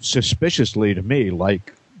 sounds suspiciously to me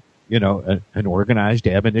like, an organized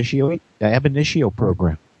ab initio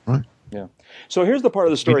program. Right. Yeah. So here's the part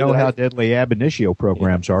of the story. You know how deadly ab initio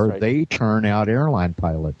programs are. Right. They turn out airline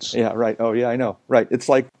pilots. Yeah, right. Oh, yeah, I know. Right. It's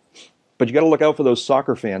like, but you got to look out for those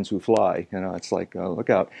soccer fans who fly. It's like, look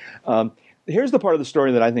out. Here's the part of the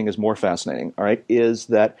story that I think is more fascinating. All right, is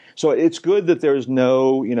that so? It's good that there's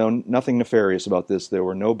no, nothing nefarious about this. There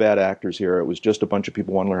were no bad actors here. It was just a bunch of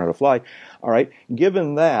people wanting to learn how to fly. All right.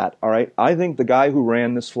 Given that, all right, I think the guy who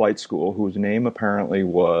ran this flight school, whose name apparently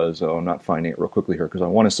was, I'm not finding it real quickly here because I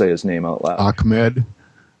want to say his name out loud. Ahmed.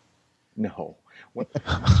 No.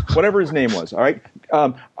 Whatever his name was, all right.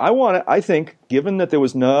 I think, given that there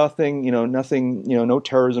was nothing, no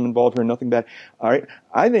terrorism involved here, nothing bad. All right.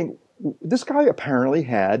 I think this guy apparently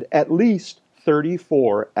had at least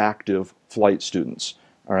 34 active flight students.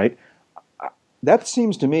 All right. That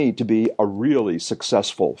seems to me to be a really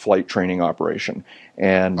successful flight training operation,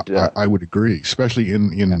 and I would agree, especially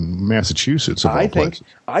in Massachusetts. Of all places.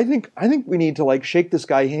 I think we need to shake this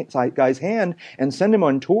guy's hand and send him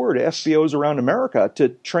on tour to FBOs around America to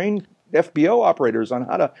train FBO operators on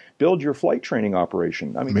how to build your flight training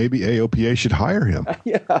operation. I mean, maybe AOPA should hire him.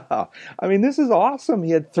 Yeah, I mean, this is awesome. He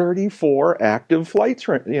had 34 active flight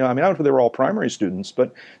I don't know if they were all primary students,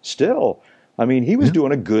 but still. I mean, he was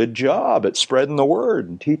doing a good job at spreading the word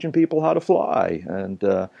and teaching people how to fly. And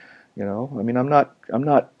I mean, I'm not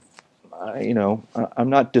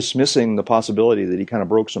dismissing the possibility that he kind of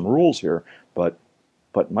broke some rules here.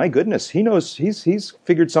 But my goodness, he knows he's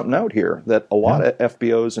figured something out here that a lot of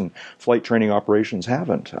FBOs and flight training operations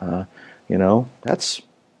haven't. That's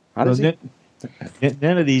how does he?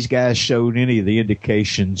 None of these guys showed any of the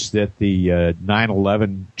indications that the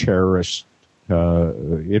 9/11 terrorists,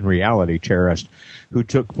 in reality terrorists, who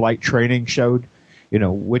took flight training showed,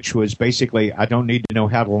 which was basically, I don't need to know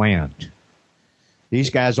how to land. These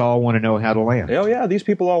guys all want to know how to land. Oh, yeah. These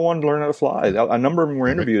people all wanted to learn how to fly. A number of them were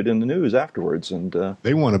interviewed in the news afterwards. And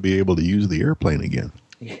they want to be able to use the airplane again.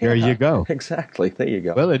 Yeah, there you go. Exactly. There you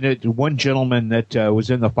go. Well, and one gentleman that was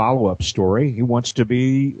in the follow-up story, he wants to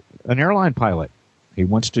be an airline pilot. He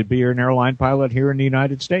wants to be an airline pilot here in the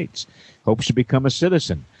United States. Hopes to become a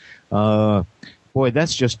citizen. Boy,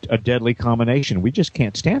 that's just a deadly combination. We just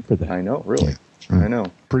can't stand for that. I know, really. I know.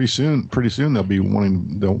 Pretty soon they'll be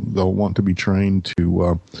they'll want to be trained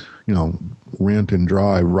to, rent and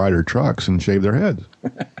drive Ryder trucks and shave their heads.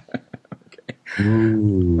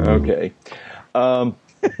 Okay.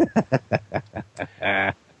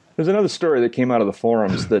 There's another story that came out of the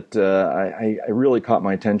forums that I really caught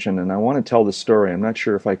my attention, and I want to tell the story. I'm not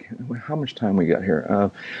sure if how much time we got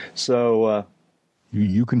here.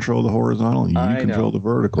 You control the horizontal, you control the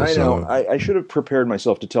vertical. I know. I should have prepared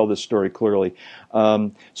myself to tell this story clearly.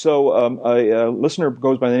 A listener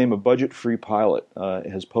goes by the name of Budget Free Pilot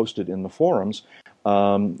has posted in the forums.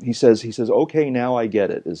 He says, "Okay, now I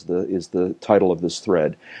get it," is the title of this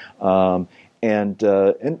thread. And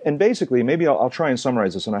basically, maybe I'll try and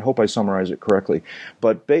summarize this, and I hope I summarize it correctly.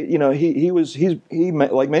 But he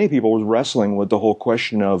like many people was wrestling with the whole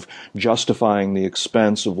question of justifying the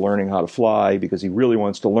expense of learning how to fly because he really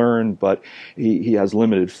wants to learn, but he has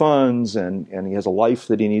limited funds and he has a life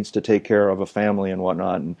that he needs to take care of, a family and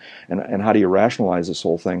whatnot, and how do you rationalize this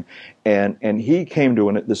whole thing? And he came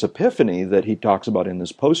to this epiphany that he talks about in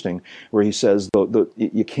this posting, where he says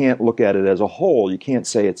you can't look at it as a whole. You can't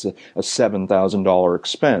say it's a $7,000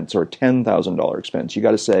 expense or a $10,000 expense. You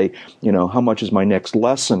got to say, how much is my next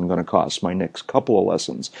lesson going to cost? My next couple of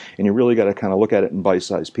lessons, and you really got to kind of look at it in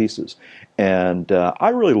bite-sized pieces. And I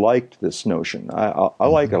really liked this notion. I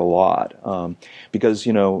like it a lot because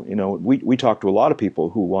we talk to a lot of people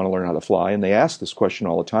who want to learn how to fly, and they ask this question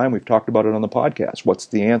all the time. We've talked about it on the podcast. What's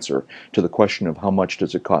the answer to the question of how much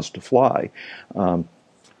does it cost to fly? And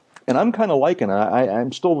I'm kind of liking it.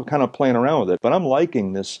 I'm still kind of playing around with it, but I'm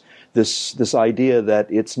liking this idea that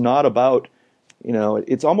it's not about,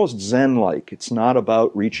 it's almost Zen-like. It's not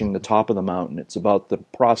about reaching the top of the mountain. It's about the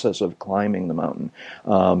process of climbing the mountain.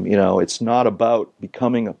 It's not about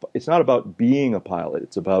it's not about being a pilot.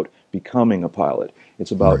 It's about becoming a pilot.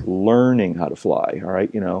 It's about learning how to fly. All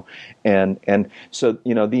right, and so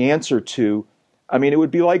the answer to, it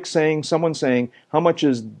would be like someone saying, how much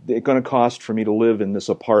is it going to cost for me to live in this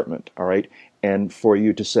apartment? All right. And for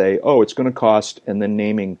you to say, oh, it's going to cost, and then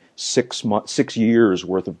naming 6 years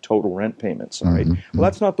worth of total rent payments. All right. Mm-hmm. Well,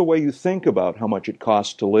 that's not the way you think about how much it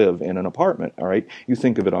costs to live in an apartment. All right. You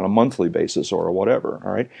think of it on a monthly basis or whatever.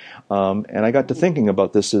 All right. And I got to thinking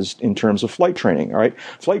about this as in terms of flight training. All right.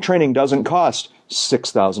 Flight training doesn't cost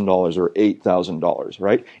 $6,000 or $8,000.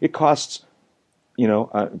 Right. It costs,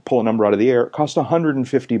 pull a number out of the air, it costs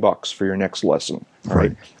 $150 for your next lesson. All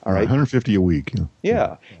right. All right. $150 a week.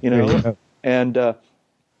 Yeah. And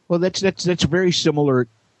well, that's very similar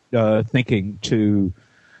thinking to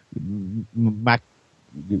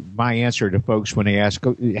my answer to folks when they ask,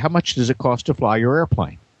 how much does it cost to fly your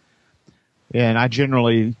airplane? And I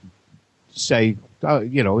generally say,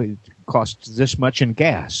 it costs this much in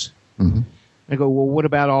gas. Mm-hmm. I go, well, what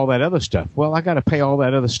about all that other stuff? Well, I got to pay all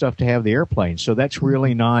that other stuff to have the airplane. So that's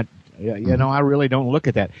really not, I really don't look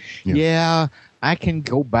at that. Yeah, I can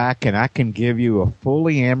go back and I can give you a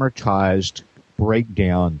fully amortized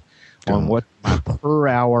breakdown on what my per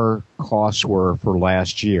hour costs were for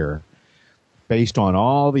last year based on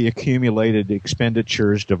all the accumulated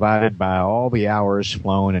expenditures divided by all the hours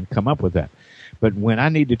flown and come up with that. But when I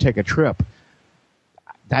need to take a trip,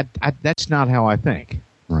 that's not how I think.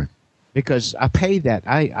 Right. Because I paid that.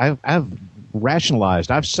 I've rationalized.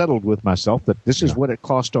 I've settled with myself that this is what it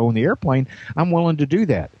costs to own the airplane. I'm willing to do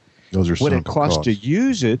that. Those are what it costs to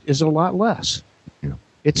use it is a lot less. Yeah.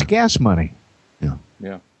 It's gas money. Yeah.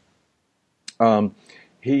 Yeah. And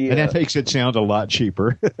that makes it sound a lot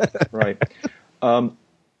cheaper. Right.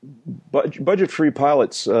 Budget Free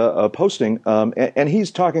Pilots posting, and he's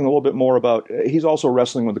talking a little bit more about, he's also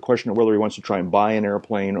wrestling with the question of whether he wants to try and buy an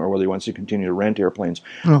airplane or whether he wants to continue to rent airplanes.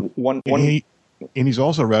 Well, And he's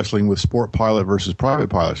also wrestling with sport pilot versus private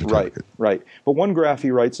pilot certificate. Right. But one graph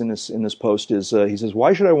he writes in this post is he says,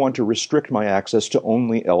 "Why should I want to restrict my access to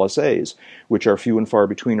only LSAs, which are few and far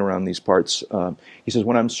between around these parts?" He says,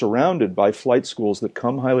 "When I'm surrounded by flight schools that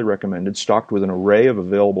come highly recommended, stocked with an array of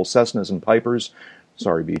available Cessnas and Pipers."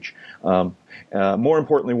 Sorry, Beach. More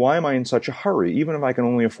importantly, why am I in such a hurry? Even if I can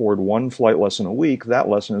only afford one flight lesson a week, that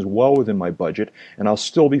lesson is well within my budget, and I'll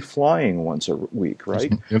still be flying once a week,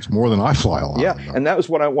 right? It's more than I fly a lot. Yeah, and that was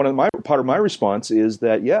what part of my response is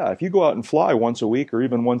that, if you go out and fly once a week or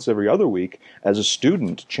even once every other week as a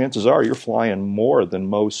student, chances are you're flying more than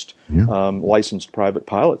most licensed private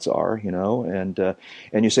pilots are, and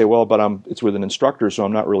you say, well, but it's with an instructor, so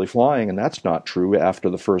I'm not really flying, and that's not true. After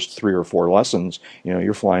the first 3 or 4 lessons,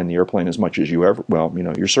 you're flying the airplane as much as you ever,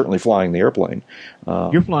 you're certainly flying the airplane.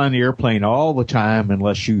 You're flying the airplane all the time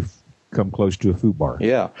unless you come close to a FUBAR.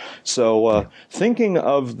 Yeah. So thinking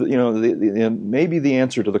of maybe the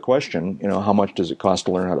answer to the question, how much does it cost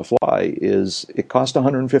to learn how to fly, is it costs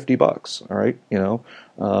 $150. All right,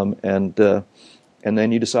 and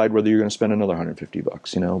then you decide whether you're going to spend another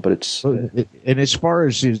 $150. But it's and as far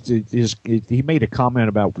as he made a comment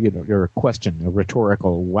about or a question, a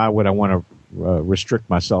rhetorical, why would I want to restrict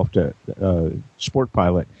myself to sport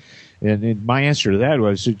pilot? And my answer to that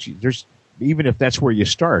was, there's, even if that's where you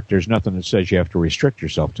start, there's nothing that says you have to restrict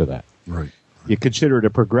yourself to that. Right. You consider it a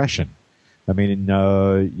progression. I mean,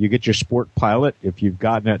 you get your sport pilot. If you've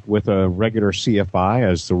gotten it with a regular CFI,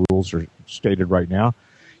 as the rules are stated right now,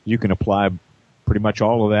 you can apply pretty much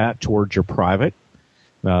all of that towards your private.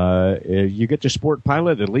 You get to sport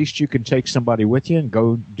pilot, at least you can take somebody with you and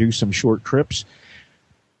go do some short trips.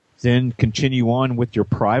 Then continue on with your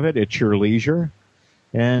private at your leisure,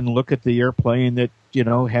 and look at the airplane that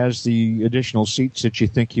has the additional seats that you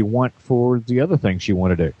think you want for the other things you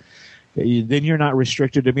want to do. Then you're not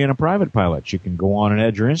restricted to being a private pilot. You can go on and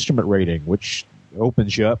add your instrument rating, which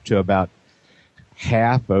opens you up to about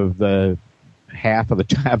half of the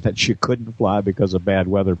time that you couldn't fly because of bad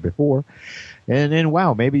weather before. And then,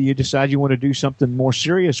 maybe you decide you want to do something more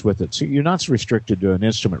serious with it. So you're not restricted to an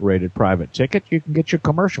instrument-rated private ticket. You can get your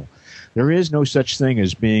commercial. There is no such thing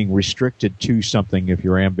as being restricted to something if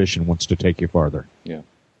your ambition wants to take you farther. Yeah.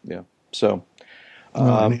 So,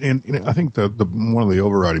 and I think the one of the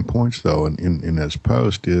overriding points, though, in this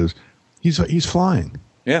post is he's flying.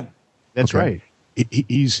 Yeah, that's right.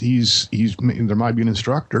 He's there might be an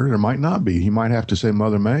instructor, there might not be. He might have to say,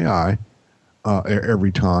 "Mother, may I?"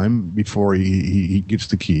 Every time before he gets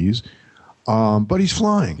the keys, but he's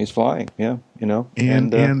flying. He's flying, yeah,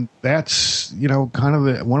 and that's kind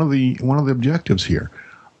of one of the objectives here.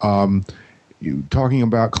 Talking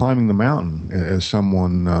about climbing the mountain, as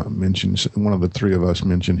someone mentioned, one of the three of us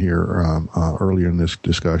mentioned here earlier in this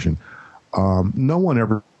discussion. No one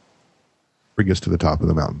ever gets to the top of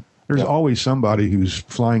the mountain. There's always somebody who's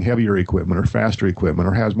flying heavier equipment or faster equipment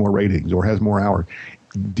or has more ratings or has more hours.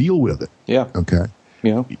 Deal with it. Yeah. Okay.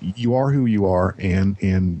 Yeah. You are who you are, and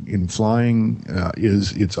in flying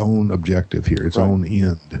is its own objective here, its own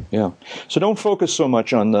end. Yeah. So don't focus so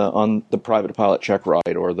much on the private pilot check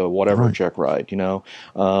ride or the whatever check ride. Consider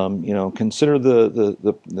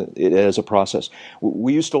it as a process.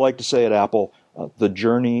 We used to like to say at Apple, the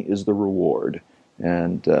journey is the reward,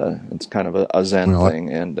 and it's kind of a Zen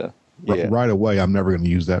thing. And right away, I'm never going to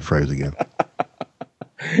use that phrase again.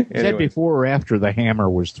 Anyway. Is that before or after the hammer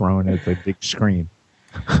was thrown at the big screen?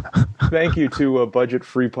 Thank you to Budget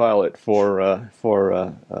Free Pilot for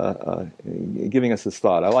giving us this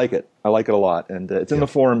thought. I like it. I like it a lot, and it's in the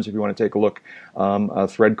forums if you want to take a look. A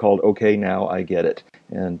thread called "Okay, Now I Get It,"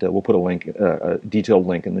 and we'll put a detailed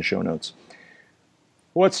link in the show notes.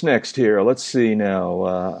 What's next here? Let's see now.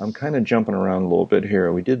 I'm kind of jumping around a little bit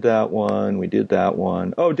here. We did that one.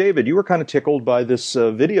 Oh, David, you were kind of tickled by this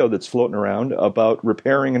video that's floating around about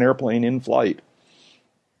repairing an airplane in flight.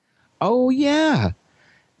 Oh, yeah.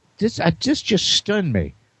 This just stunned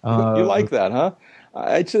me. You like that, huh?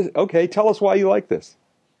 Okay, tell us why you like this.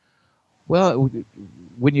 Well,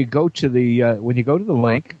 when you go to the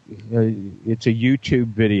link, it's a YouTube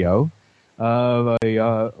video of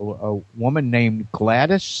a woman named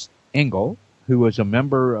Gladys Engel, who was a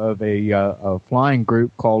member of a flying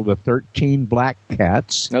group called the 13 Black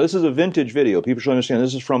Cats. Now, this is a vintage video. People should understand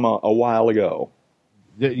this is from a while ago.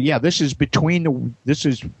 This is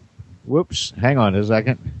whoops, hang on a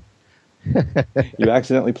second. You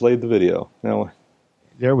accidentally played the video. Now,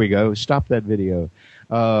 there we go. Stop that video.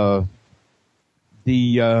 The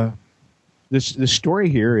story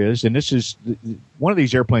here is, and this is one of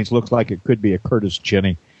these airplanes looks like it could be a Curtis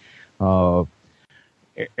Jenny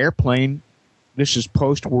airplane. This is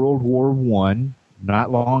post World War I,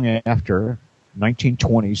 not long after.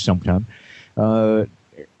 1920s sometime,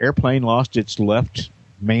 airplane lost its left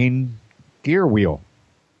main gear wheel.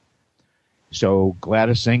 So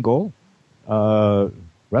Gladys Engel,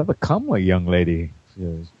 rather comely young lady,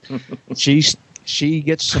 she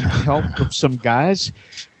gets some help from some guys.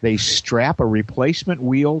 They strap a replacement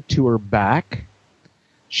wheel to her back.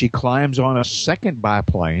 She climbs on a second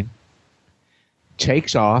biplane,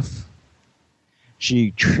 takes off.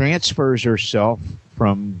 She transfers herself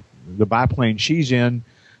from the biplane she's in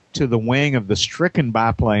to the wing of the stricken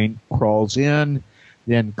biplane, crawls in,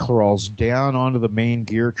 then crawls down onto the main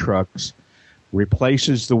gear trucks,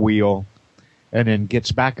 replaces the wheel, and then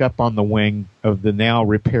gets back up on the wing of the now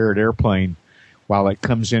repaired airplane while it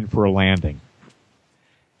comes in for a landing.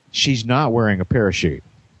 She's not wearing a parachute.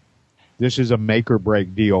 This is a make or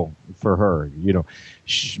break deal for her. You know,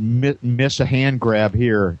 miss a hand grab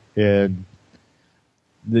here, and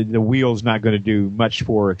the wheel's not going to do much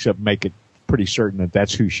for her except make it pretty certain that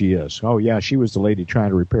that's who she is. Oh yeah, she was the lady trying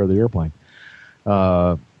to repair the airplane.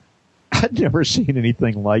 I'd never seen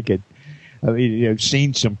anything like it. I mean, I've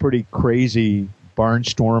seen some pretty crazy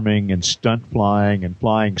barnstorming and stunt flying and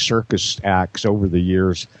flying circus acts over the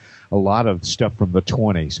years. A lot of stuff from the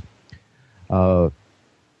 20s.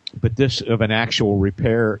 But this of an actual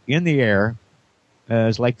repair in the air,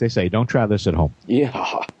 is like they say, don't try this at home.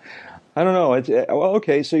 Yeah. I don't know. Well,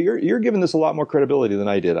 okay, so you're giving this a lot more credibility than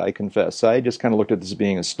I did, I confess. I just kind of looked at this as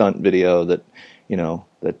being a stunt video that,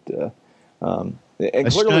 a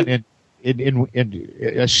stunt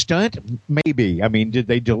a stunt, maybe. I mean, did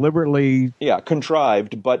they deliberately? Yeah,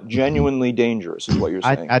 contrived, but genuinely dangerous is what you're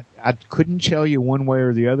saying. I couldn't tell you one way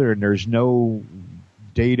or the other, and there's no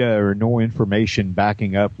data or no information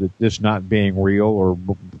backing up that this not being real or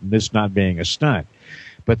this not being a stunt.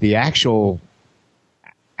 But the actual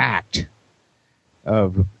act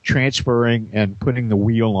of transferring and putting the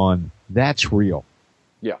wheel on, that's real.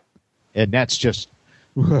 Yeah. And that's just...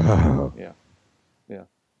 Yeah.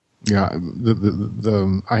 Yeah,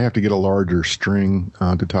 the I have to get a larger string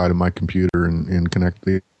to tie to my computer and connect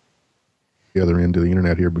the other end to the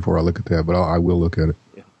internet here before I look at that. But I will look at it.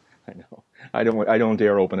 Yeah, I know. I don't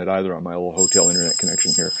dare open it either on my little hotel internet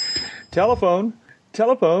connection here. Telephone.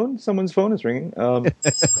 Someone's phone is ringing. The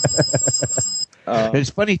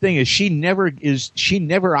funny thing is, she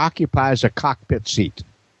never occupies a cockpit seat.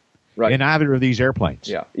 Right. In either of these airplanes.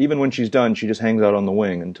 Yeah. Even when she's done, she just hangs out on the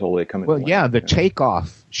wing until they come in. Well, yeah, the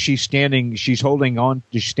takeoff, she's standing on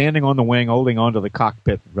the wing, holding onto the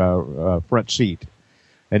cockpit front seat.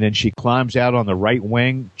 And then she climbs out on the right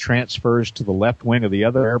wing, transfers to the left wing of the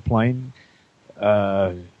other airplane.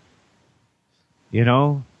 You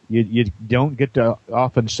don't get to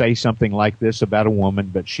often say something like this about a woman,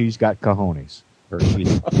 but she's got cojones. Okay.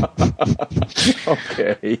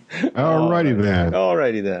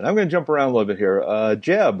 Alrighty then. I'm going to jump around a little bit here.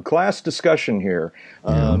 Jeb, class discussion here.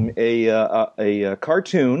 A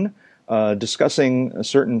cartoon discussing a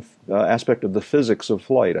certain aspect of the physics of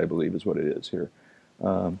flight, I believe is what it is here.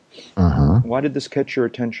 Why did this catch your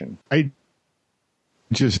attention? It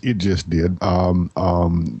just did.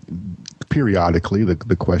 Periodically,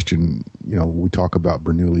 the question, we talk about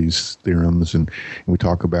Bernoulli's theorems, and we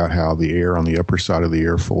talk about how the air on the upper side of the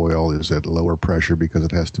airfoil is at lower pressure because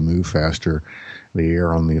it has to move faster. The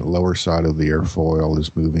air on the lower side of the airfoil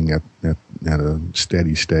is moving at a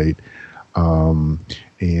steady state. The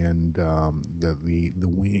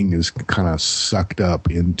wing is kind of sucked up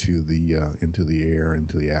into the air,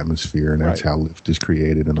 into the atmosphere, and that's how lift is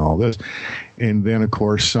created and all this. And then, of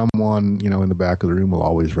course, someone, in the back of the room will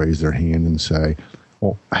always raise their hand and say,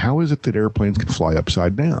 well, how is it that airplanes can fly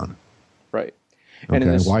upside down? Right.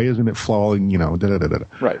 Okay, why isn't it falling,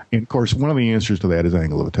 Right. And, of course, one of the answers to that is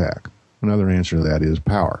angle of attack. Another answer to that is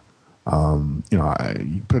power.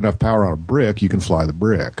 You put enough power on a brick, you can fly the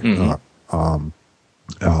brick. Mm-hmm.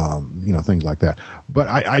 Things like that. But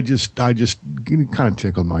I just kind of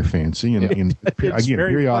tickled my fancy, and again,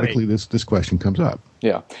 periodically this question comes up.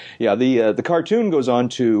 Yeah. The cartoon goes on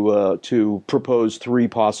to propose three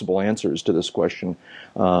possible answers to this question,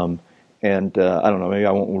 and I don't know. Maybe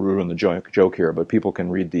I won't ruin the joke here, but people can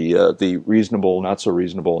read the reasonable, not so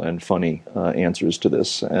reasonable, and funny answers to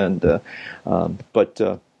this. And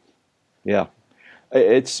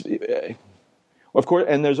it's. Of course,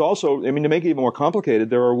 and there's also, to make it even more complicated,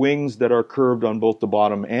 there are wings that are curved on both the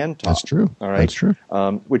bottom and top. That's true. All right? That's true.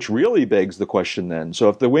 Which really begs the question then. So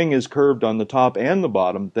if the wing is curved on the top and the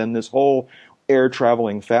bottom, then this whole air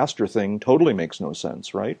traveling faster thing totally makes no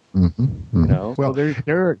sense, right? Mm-hmm. Mm-hmm. Well,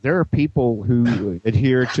 there are people who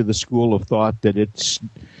adhere to the school of thought that it's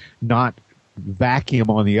not vacuum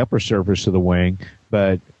on the upper surface of the wing,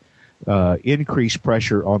 but increased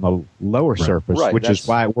pressure on the lower surface, which is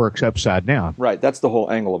why it works upside down. Right. That's the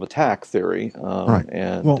whole angle of attack theory. Right.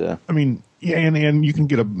 And, well, I mean, yeah, and you can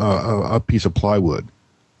get a piece of plywood,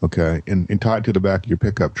 okay, and tie it to the back of your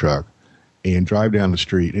pickup truck and drive down the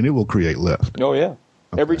street, and it will create lift. Oh, yeah.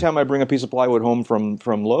 Okay. Every time I bring a piece of plywood home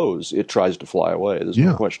from Lowe's, it tries to fly away. There's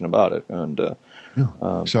no question about it. And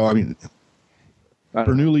so, I mean,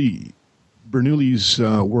 Bernoulli's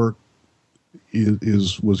work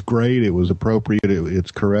was great. It was appropriate.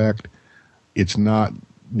 It's correct. It's not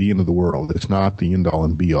the end of the world. It's not the end all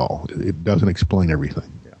and be all. It doesn't explain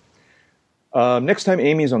everything. Next time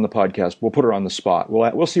Amy's on the podcast, we'll put her on the spot.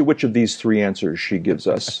 We'll see which of these three answers she gives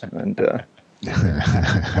us. And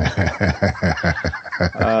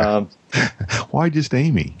why just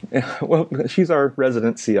Amy? Well, she's our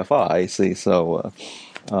resident CFI. See, so.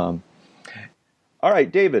 All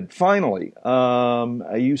right, David, finally,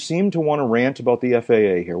 you seem to want to rant about the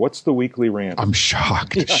FAA here. What's the weekly rant? I'm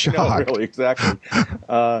shocked. No, really, exactly.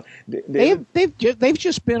 They've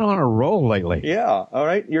just been on a roll lately. Yeah, all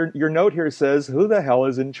right. Your note here says, who the hell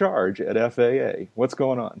is in charge at FAA? What's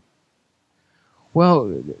going on?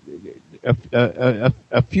 Well,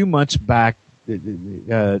 a few months back,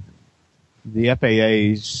 the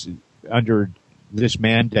FAA's under this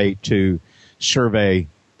mandate to survey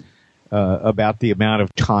about the amount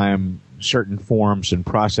of time certain forms and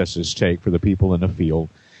processes take for the people in the field.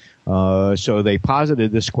 So they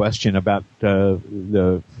posited this question about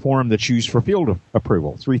the form that's used for field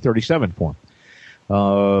approval, 337 form,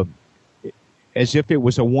 as if it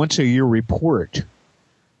was a once-a-year report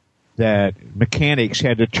that mechanics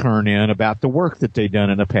had to turn in about the work that they'd done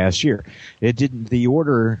in the past year. It didn't. The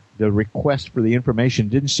request for the information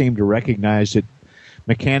didn't seem to recognize that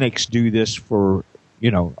mechanics do this for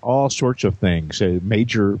all sorts of things,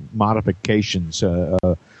 major modifications,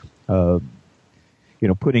 putting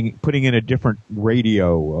in a different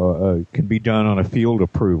radio can be done on a field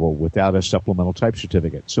approval without a supplemental type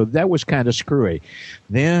certificate. So that was kind of screwy.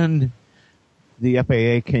 Then the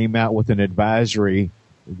FAA came out with an advisory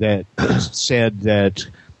that said that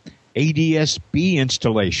ADS-B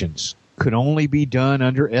installations could only be done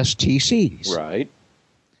under STCs. Right.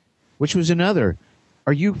 Which was another.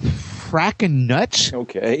 Are you fracking nuts?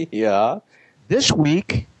 Okay, yeah. This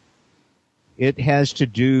week, it has to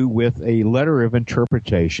do with a letter of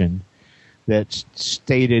interpretation that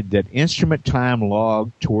stated that instrument time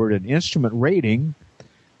logged toward an instrument rating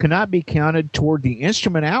cannot be counted toward the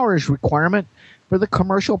instrument hours requirement for the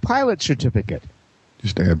commercial pilot certificate.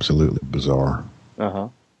 Just absolutely bizarre. Uh-huh.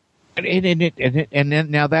 And then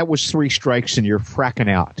now that was 3 strikes and you're fracking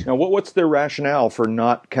out. Now, what's their rationale for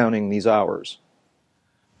not counting these hours?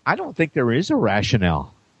 I don't think there is a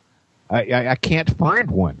rationale. I can't find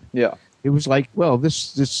one. Yeah. It was like, well,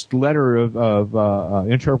 this letter of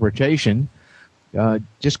interpretation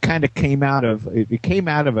just kind of came out of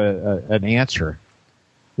an answer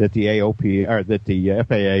that the AOP or that the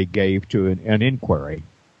FAA gave to an inquiry.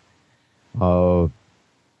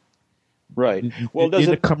 Right. Well, in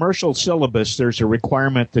the commercial syllabus, there's a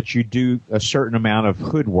requirement that you do a certain amount of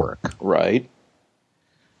hood work. Right.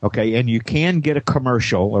 Okay, and you can get a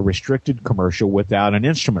restricted commercial without an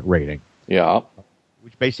instrument rating. Yeah.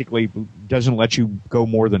 Which basically doesn't let you go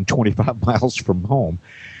more than 25 miles from home.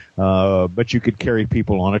 But you could carry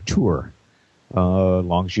people on a tour, as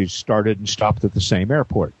long as you started and stopped at the same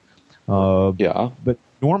airport. Yeah. But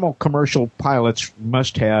normal commercial pilots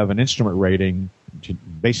must have an instrument rating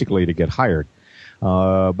basically to get hired,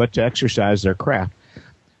 but to exercise their craft.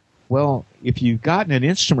 Well, if you've gotten an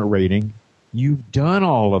instrument rating, you've done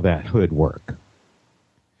all of that hood work.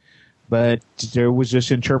 But there was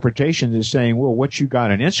this interpretation that's saying, well, what you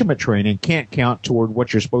got in instrument training can't count toward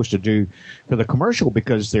what you're supposed to do for the commercial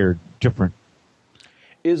because they're different.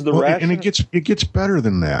 Is the and it gets better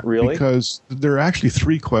than that, really? Because there are actually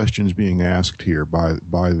 3 questions being asked here by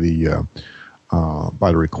the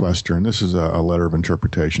requester, and this is a letter of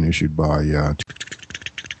interpretation issued by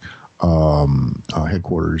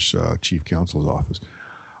headquarters chief counsel's office.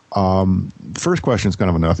 First question is kind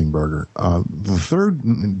of a nothing burger. The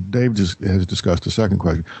third, Dave has discussed the second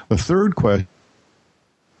question. The third question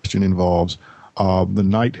involves the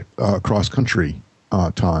night cross country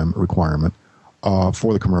time requirement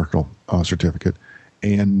for the commercial certificate.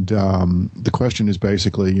 And the question is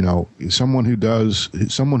basically, someone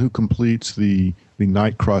who completes the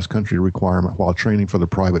night cross country requirement while training for the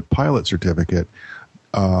private pilot certificate,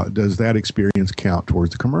 does that experience count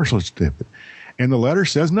towards the commercial certificate? And the letter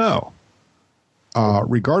says no.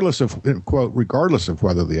 Regardless of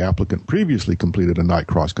whether the applicant previously completed a night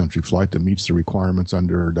cross country flight that meets the requirements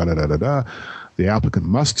under the The applicant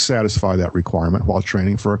must satisfy that requirement while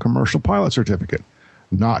training for a commercial pilot certificate,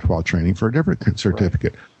 not while training for a different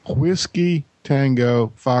certificate. Right. Whiskey,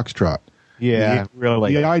 Tango, Foxtrot. Yeah,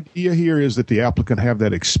 really. The idea here is that the applicant have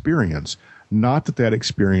that experience, not that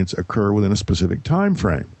experience occur within a specific time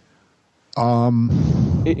frame.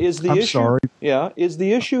 Is the issue? Yeah, is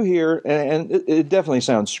the issue here? And it definitely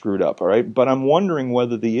sounds screwed up. All right, but I'm wondering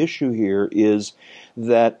whether the issue here is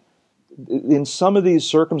that in some of these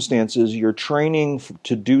circumstances, you're training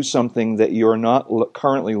to do something that you're not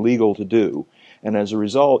currently legal to do, and as a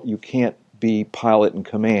result, you can't be pilot in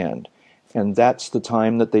command. And that's the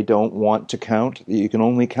time that they don't want to count. You can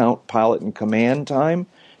only count pilot in command time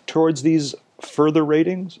towards these further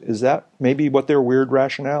ratings. Is that maybe what their weird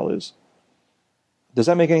rationale is? Does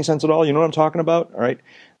that make any sense at all? You know what I'm talking about? All right.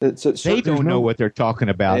 They don't know what they're talking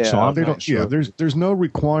about. Yeah, so I'm they not don't, sure. Yeah, there's no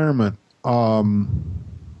requirement.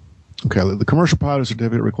 Okay, the commercial pilot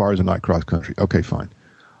certificate requires a night cross country. Okay, fine.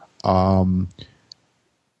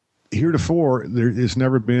 Heretofore, there has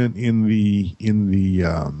never been in the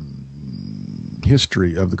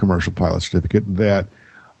history of the commercial pilot certificate that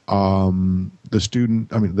the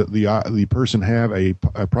person have a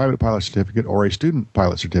private pilot certificate or a student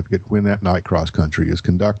pilot certificate when that night cross country is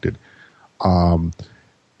conducted. The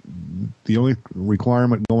only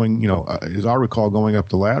requirement going, as I recall, going up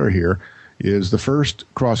the ladder here is the first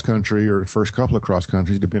cross country or first couple of cross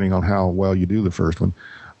countries, depending on how well you do the first one,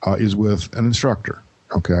 is with an instructor.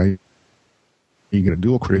 Okay, you get a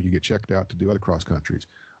dual credit, you get checked out to do other cross countries.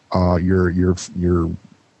 You're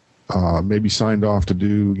maybe signed off to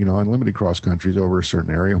do unlimited cross countries over a certain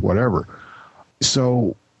area, whatever.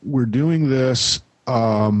 So we're doing this.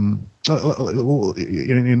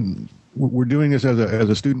 We're doing this as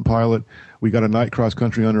a student pilot. We got a night cross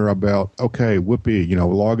country under our belt. Okay, whoopee,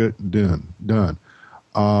 log it, done.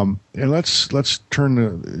 And let's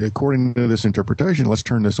turn according to this interpretation, let's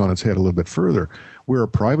turn this on its head a little bit further. We're a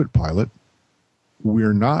private pilot.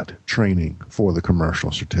 We're not training for the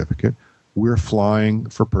commercial certificate. We're flying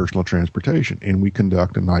for personal transportation, and we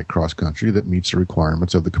conduct a night cross country that meets the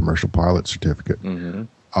requirements of the commercial pilot certificate.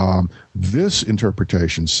 Mm-hmm. This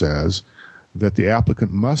interpretation says that the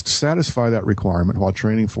applicant must satisfy that requirement while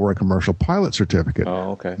training for a commercial pilot certificate,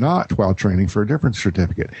 not while training for a different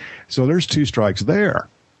certificate. So there's two strikes there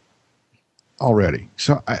already.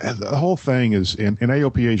 So the whole thing is, and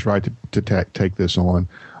AOPA is right to take this on.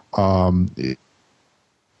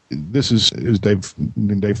 This is Dave.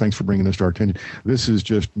 And Dave, thanks for bringing this to our attention. This is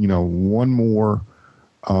just one more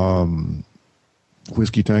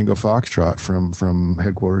Whiskey Tango Foxtrot from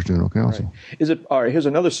headquarters General Counsel. Right. Is it? All right. Here's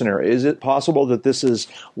another scenario. Is it possible that this is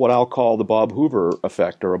what I'll call the Bob Hoover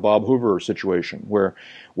effect, or a Bob Hoover situation, where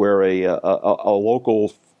a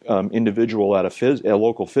local individual at a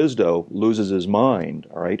local FSDO loses his mind,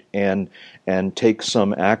 all right, and takes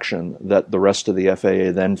some action that the rest of the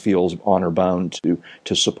FAA then feels honor bound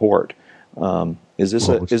to support? Is this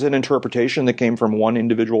is an interpretation that came from one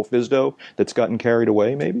individual FSDO that's gotten carried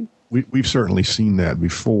away? Maybe we've certainly seen that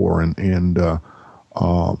before, and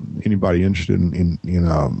anybody interested in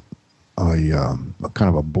a kind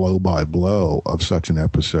of a blow by blow of such an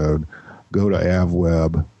episode, go to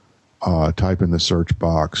AvWeb. Type in the search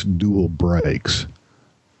box dual brakes,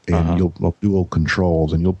 and you'll dual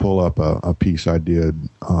controls, and you'll pull up a piece I did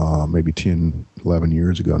maybe 10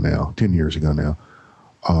 years ago now,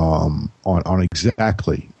 on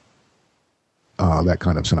exactly that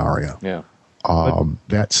kind of scenario. Yeah.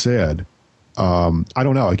 That said, I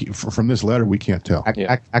don't know. From this letter, we can't tell.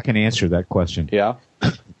 I can answer that question. Yeah.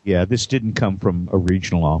 Yeah, this didn't come from a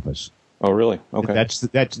regional office. Oh, really? Okay. That's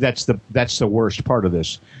the worst part of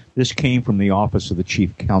this. This came from the office of the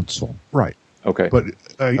chief counsel. Right. Okay. But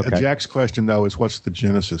Jack's question though is, what's the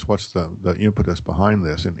genesis? What's the impetus behind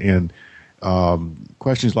this? And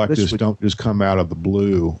questions like this don't just come out of the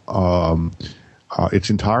blue. It's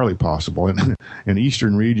entirely possible. And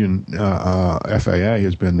Eastern Region FAA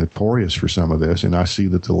has been notorious for some of this. And I see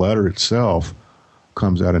that the letter itself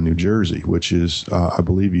comes out of New Jersey, which is, I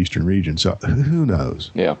believe, Eastern Region. So who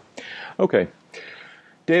knows? Yeah. Okay.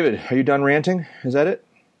 David, are you done ranting? Is that it?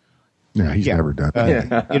 Yeah, he's never done.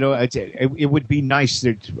 It would be nice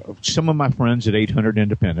that some of my friends at 800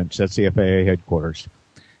 Independence, that's the FAA headquarters,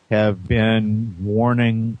 have been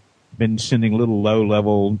sending little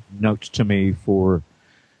low-level notes to me for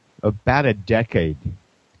about a decade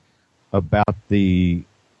about the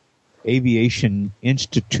aviation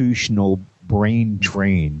institutional brain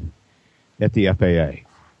drain at the FAA.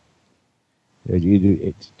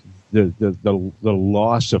 The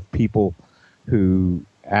loss of people who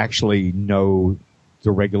actually know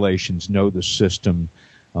the regulations, know the system,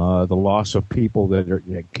 the loss of people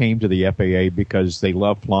that came to the FAA because they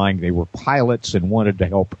loved flying. They were pilots and wanted to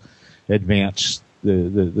help advance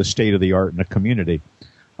the state of the art in the community.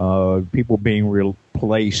 People being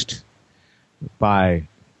replaced by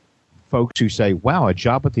folks who say, wow, a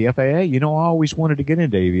job at the FAA? You know, I always wanted to get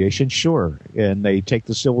into aviation. Sure. And they take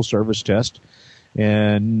the civil service test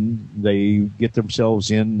and they get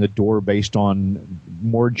themselves in the door based on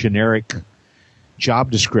more generic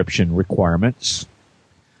job description requirements.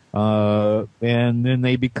 And then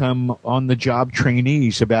they become on-the-job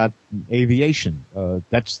trainees about aviation.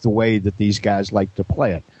 That's the way that these guys like to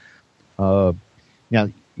play it. Now,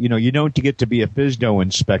 you know, you don't get to be a FSDO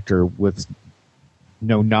inspector with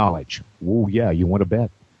no knowledge. Oh, yeah, you want to bet?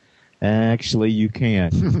 Actually, you can.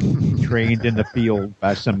 Trained in the field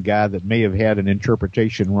by some guy that may have had an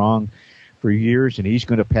interpretation wrong for years, and he's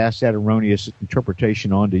going to pass that erroneous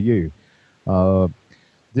interpretation on to you.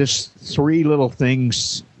 This three little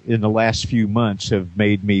things in the last few months have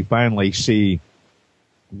made me finally see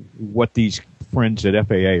what these friends at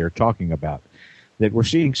FAA are talking about. That we're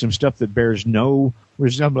seeing some stuff that bears no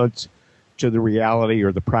resemblance to the reality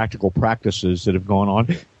or the practical practices that have gone on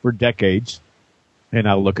for decades. And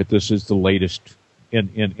I look at this as the latest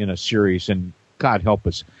in a series, and God help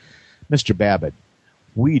us, Mr. Babbitt,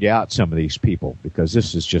 weed out some of these people because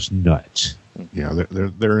this is just nuts. Yeah,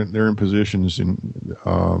 they're in positions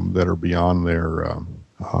that are beyond their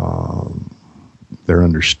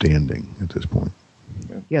understanding at this point.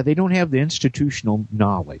 Yeah, they don't have the institutional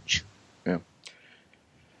knowledge. Yeah.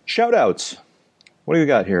 Shout outs. What do you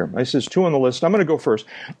got here? I says 2 on the list. I'm going to go first.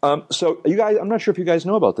 So you guys, I'm not sure if you guys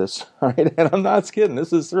know about this, all right? And I'm not kidding.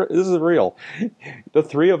 This is real. The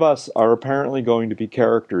 3 of us are apparently going to be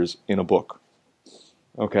characters in a book.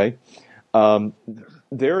 Okay.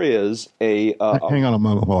 There is a... hang on a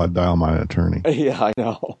moment while I dial my attorney. Yeah, I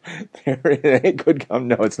know. It could come.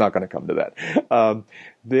 No, it's not going to come to that.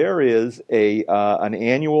 There is an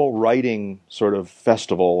annual writing sort of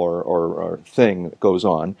festival or thing that goes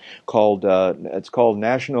on called it's called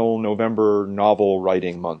National November Novel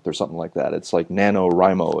Writing Month or something like that. It's like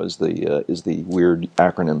NaNoWriMo is the weird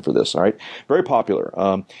acronym for this. All right, very popular.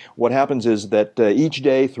 What happens is that each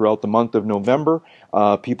day throughout the month of November,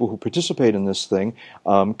 people who participate in this thing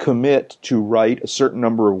commit to write a certain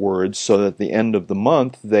number of words so that at the end of the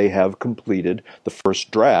month they have completed the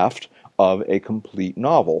first draft of a complete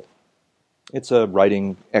novel. It's a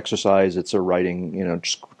writing exercise. It's a writing,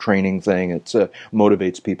 just training thing. It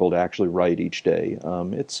motivates people to actually write each day.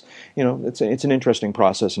 It's an interesting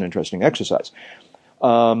process, an interesting exercise.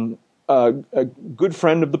 A good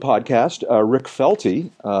friend of the podcast, Rick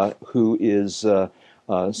Felty, who is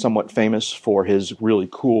somewhat famous for his really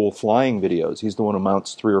cool flying videos. He's the one who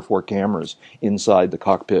mounts 3 or 4 cameras inside the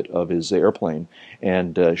cockpit of his airplane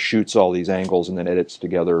and shoots all these angles and then edits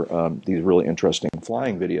together these really interesting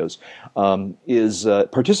flying videos, is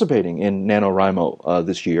participating in NaNoWriMo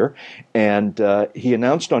this year. And he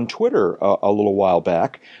announced on Twitter a little while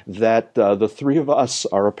back that the 3 of us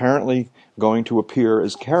are apparently going to appear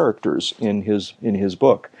as characters in his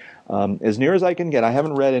book. As near as I can get, I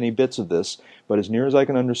haven't read any bits of this, but as near as I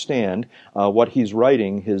can understand, what he's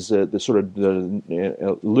writing, the sort of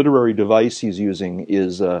the literary device he's using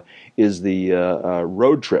is the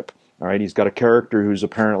road trip. All right, he's got a character who's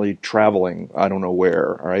apparently traveling, I don't know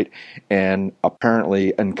where. All right, and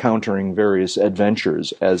apparently encountering various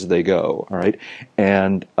adventures as they go. All right,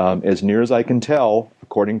 and as near as I can tell,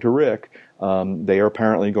 according to Rick, they are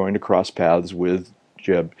apparently going to cross paths with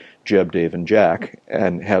Jeb, Dave, and Jack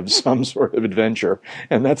and have some sort of adventure.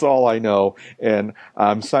 And that's all I know. And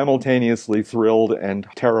I'm simultaneously thrilled and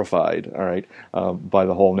terrified, all right, by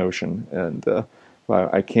the whole notion. And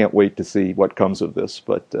I can't wait to see what comes of this.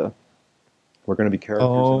 But we're going to be characters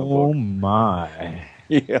in a book. Oh, my.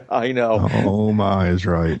 Yeah, I know. Oh, my is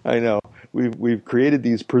right. I know. We've created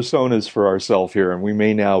these personas for ourselves here, and we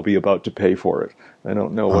may now be about to pay for it. I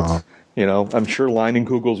don't know what's... I'm sure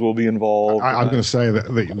Leinenkugels will be involved. I'm going to say that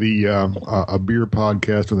a beer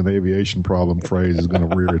podcast with an aviation problem phrase is going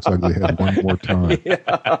to rear its ugly head one more time.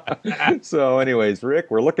 Yeah. So, anyways,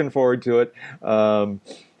 Rick, we're looking forward to it.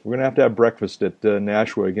 We're going to have breakfast at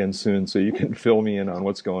Nashua again soon, so you can fill me in on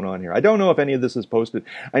what's going on here. I don't know if any of this is posted.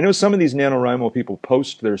 I know some of these NaNoWriMo people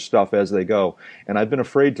post their stuff as they go, and I've been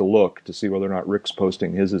afraid to look to see whether or not Rick's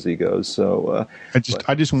posting his as he goes. So, I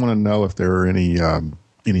just want to know if there are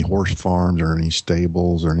any horse farms or any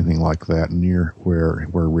stables or anything like that near where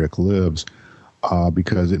Rick lives,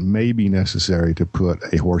 because it may be necessary to put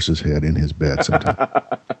a horse's head in his bed sometime.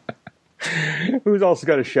 Who's also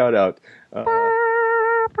got a shout out?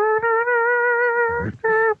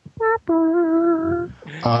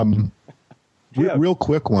 Real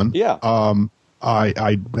quick one. Yeah.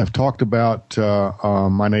 I have talked about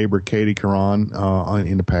my neighbor Katie Caron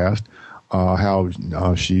in the past. How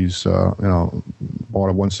she's bought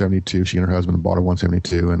a 172. She and her husband bought a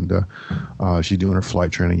 172, and she's doing her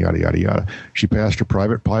flight training. Yada yada yada. She passed her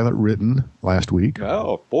private pilot written last week.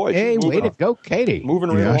 Oh boy! Hey, way to go, Katie! Moving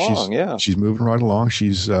right along. She's moving right along.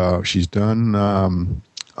 She's done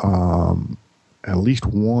at least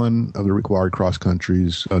one of the required cross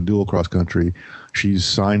countries, dual cross country. She's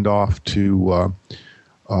signed off to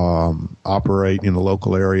operate in the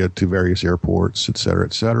local area to various airports, et cetera,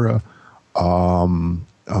 et cetera.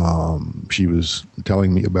 She was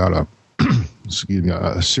telling me about a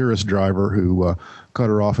Cirrus driver who cut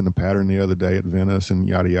her off in the pattern the other day at Venice, and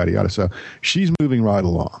yada yada yada. So she's moving right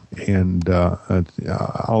along, and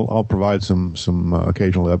I'll provide some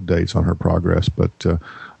occasional updates on her progress. But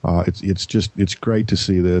it's great to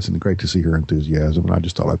see this, and great to see her enthusiasm. And I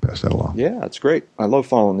just thought I'd pass that along. Yeah, it's great. I love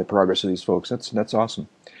following the progress of these folks. That's awesome.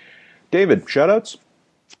 David, shout-outs?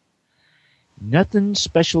 Nothing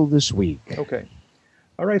special this week. Okay.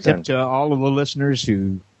 All right, except to all of the listeners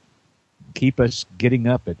who keep us getting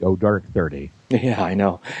up at dark 30. Yeah, I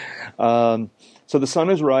know. So the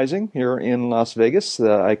sun is rising here in Las Vegas.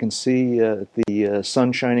 I can see the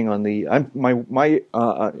sun shining on the.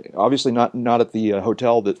 Obviously not at the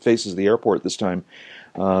hotel that faces the airport this time.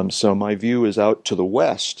 So my view is out to the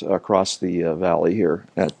west across the valley here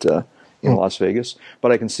in Las Vegas.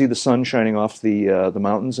 But I can see the sun shining off the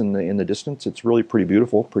mountains in the distance. It's really pretty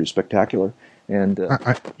beautiful, pretty spectacular. And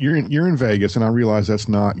you're in Vegas, and I realize that's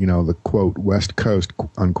not the quote West Coast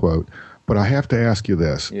unquote. But I have to ask you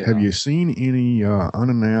this: Have you seen any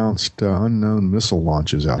unannounced, unknown missile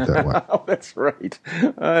launches out that way? Oh, that's right.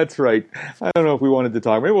 That's right. I don't know if we wanted to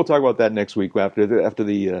talk. Maybe we'll talk about that next week after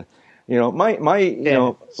the.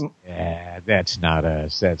 That's not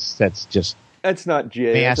us. That's just. That's not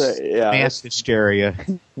Jay. Mass hysteria.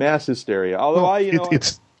 Mass hysteria. Although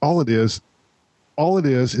it's all it is. All it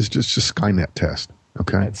is just a Skynet test.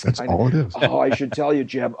 Okay, that's all it is. Oh, I should tell you,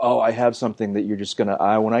 Jeb. Oh, I have something that you're just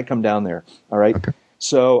gonna. When I come down there, all right. Okay.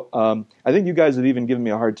 So I think you guys have even given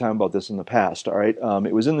me a hard time about this in the past. All right,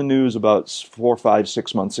 it was in the news about 4, 5,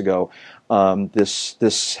 6 months ago.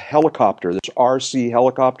 This helicopter, this RC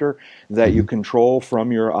helicopter that you control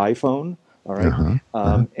from your iPhone. All right.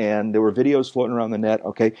 And there were videos floating around the net.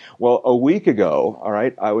 Okay. Well, a week ago, all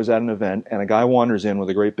right, I was at an event and a guy wanders in with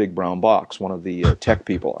a great big brown box, one of the tech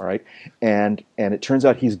people. All right. And it turns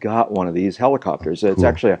out he's got one of these helicopters. It's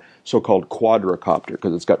actually a so-called quadricopter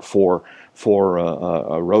because it's got four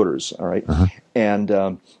rotors. All right.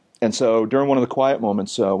 And so during one of the quiet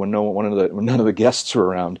moments, when none of the guests were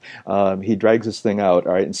around, he drags this thing out,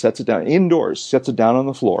 all right, and sets it down indoors, sets it down on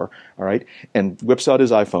the floor, all right, and whips out his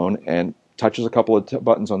iPhone and touches a couple of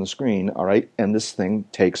buttons on the screen, all right, and this thing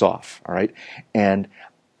takes off, all right. And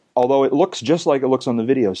although it looks just like it looks on the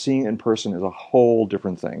video, seeing it in person is a whole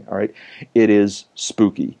different thing, all right. It is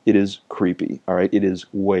spooky. It is creepy, all right. It is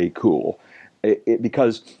way cool,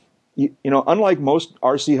 because. Unlike most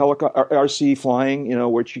RC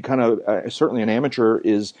flying, which you kind of certainly an amateur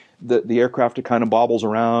is the aircraft, it kind of bobbles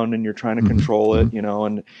around and you're trying to control it,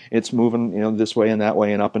 and it's moving, this way and that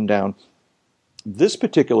way and up and down. This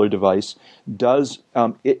particular device does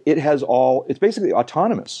it's basically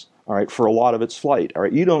autonomous. All right, for a lot of its flight. All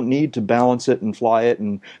right, you don't need to balance it and fly it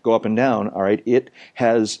and go up and down. All right, it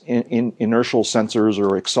has inertial sensors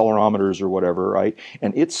or accelerometers or whatever. Right,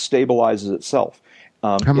 and it stabilizes itself.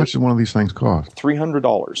 How much does one of these things cost?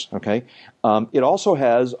 $300. Okay. It also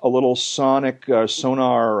has a little sonic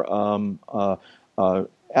sonar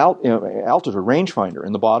altitude rangefinder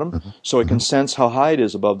in the bottom, so it can sense how high it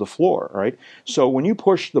is above the floor. Right. So when you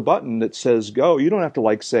push the button that says go, you don't have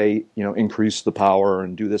to say increase the power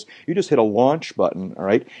and do this. You just hit a launch button. All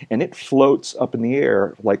right, and it floats up in the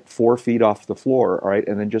air like 4 feet off the floor. All right,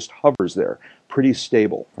 and then just hovers there, pretty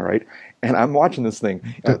stable. All right. And I'm watching this thing,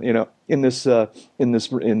 in this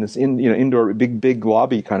indoor big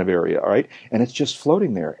lobby kind of area, all right. And it's just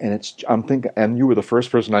floating there, and I'm thinking, and you were the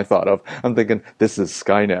first person I thought of. I'm thinking, this is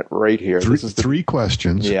Skynet right here. Three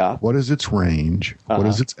questions. Yeah. What is its range? What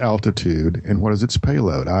is its altitude? And what is its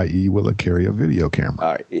payload? I.e., will it carry a video camera?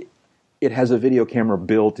 All right. It has a video camera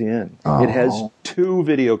built in. Oh. It has 2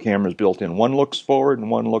 video cameras built in. One looks forward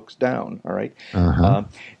and one looks down. All right.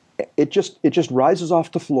 It just rises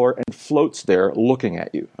off the floor and floats there looking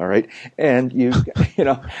at you, all right? And and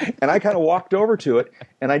I kind of walked over to it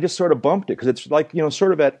and I just sort of bumped it because it's like,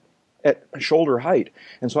 sort of at at shoulder height.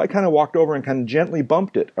 And so I kind of walked over and kind of gently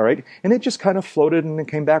bumped it, all right? And it just kind of floated and it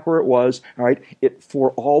came back where it was, all right? It,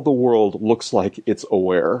 for all the world, looks like it's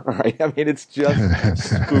aware, all right? I mean, it's just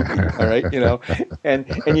spooky, all right? You know, and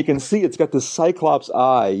you can see it's got this cyclops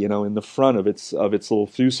eye, you know, in the front of its little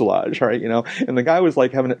fuselage, right? You know, and the guy was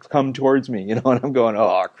like having it come towards me, you know, and I'm going,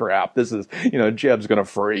 oh crap, this is, you know, Jeb's gonna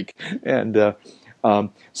freak. And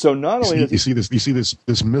so not only you see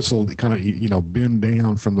this missile kind of, you know, bend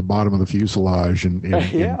down from the bottom of the fuselage and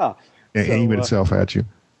aim itself at you.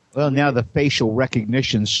 Well, now the facial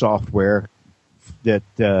recognition software that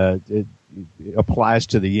it applies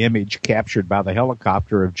to the image captured by the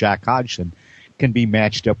helicopter of Jack Hodgson can be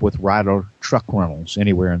matched up with Ryder truck rentals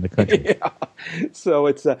anywhere in the country. Yeah. So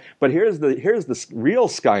it's but here's the real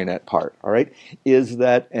Skynet part, all right, is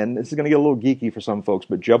that, and this is going to get a little geeky for some folks,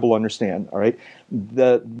 but Jeb will understand, all right,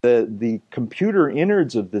 the computer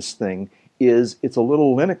innards of this thing is it's a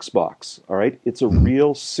little Linux box, all right? It's a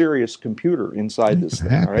real serious computer inside this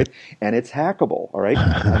thing, all right? And it's hackable, all right?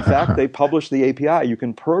 In fact, they published the API. You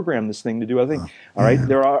can program this thing to do other things, all right?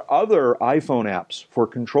 There are other iPhone apps for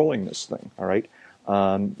controlling this thing, all right?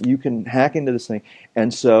 You can hack into this thing.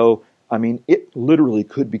 And so, I mean, it literally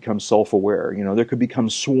could become self-aware. You know, there could become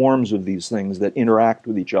swarms of these things that interact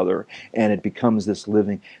with each other, and it becomes this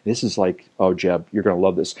living. This is like, oh, Jeb, you're going to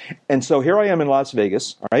love this. And so here I am in Las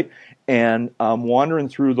Vegas, all right, and I'm wandering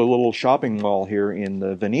through the little shopping mall here in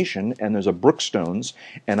the Venetian, and there's a Brookstones,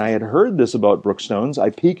 and I had heard this about Brookstones. I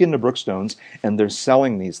peek into Brookstones, and they're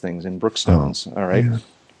selling these things in Brookstones, all right? Yeah.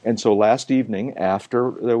 And so last evening, after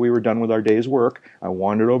we were done with our day's work, I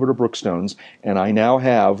wandered over to Brookstones, and I now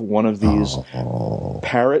have one of these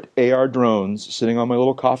Parrot AR drones sitting on my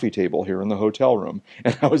little coffee table here in the hotel room.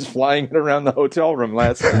 And I was flying it around the hotel room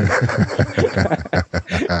last night.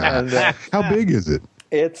 And, how big is it?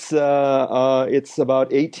 It's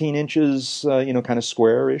about 18 inches, you know, kind of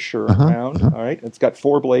square-ish or round. All right. It's got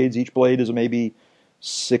 4 blades. Each blade is maybe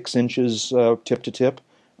 6 inches tip to tip.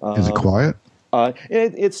 Is it quiet?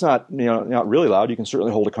 It's not, you know, not really loud. You can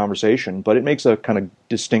certainly hold a conversation, but it makes a kind of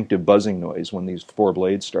distinctive buzzing noise when these 4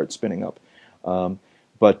 blades start spinning up.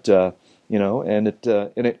 But you know,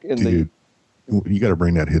 Dude, you got to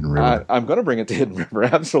bring that Hidden River. I'm going to bring it to Hidden River,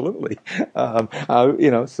 absolutely.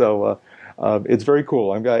 You know, so it's very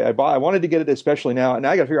cool. I wanted to get it especially now, and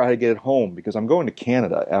I got to figure out how to get it home because I'm going to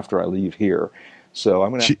Canada after I leave here. So I'm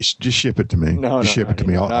going to just ship it to me. No, ship it to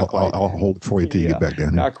me. I'll hold it for you till you get back down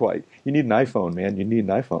here. Not quite. You need an iPhone, man. You need an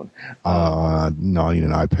iPhone. No, I need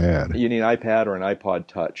an iPad. You need an iPad or an iPod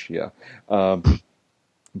Touch. Yeah.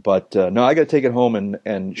 But no, I got to take it home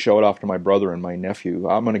and show it off to my brother and my nephew.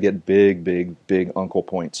 I'm going to get big uncle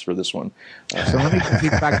points for this one. So let me see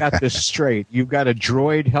if I got this straight. You've got a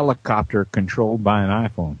droid helicopter controlled by an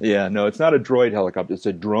iPhone. Yeah, no, it's not a droid helicopter. It's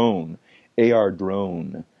a drone, AR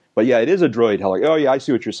drone. But yeah, it is a droid helicopter. Oh yeah, I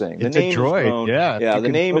see what you're saying. It's a droid. Yeah, the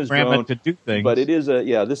name is drone. It to do things. But it is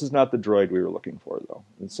this is not the droid we were looking for though.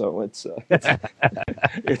 And so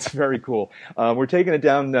it's very cool. We're taking it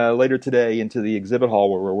down later today into the exhibit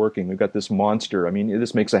hall where we're working. We've got this monster. I mean,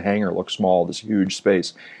 this makes a hangar look small. This huge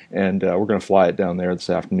space, and we're going to fly it down there this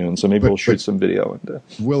afternoon. So maybe we'll shoot some video. And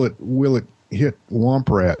will it hit womp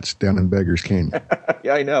rats down in Beggars Canyon?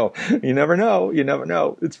 Yeah, I know. You never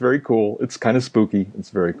know. It's very cool. It's kind of spooky. It's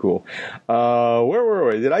very cool. Where were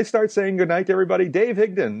we? Did I start saying goodnight to everybody? Dave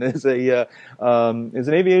Higdon is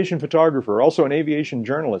an aviation photographer, also an aviation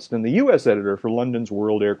journalist, and the U.S. editor for London's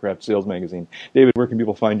World Aircraft Sales magazine. David, where can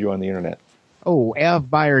people find you on the internet?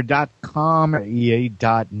 avbuyer.com,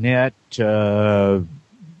 ea.net, turn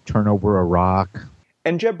over a rock.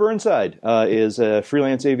 And Jeb Burnside is a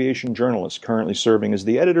freelance aviation journalist, currently serving as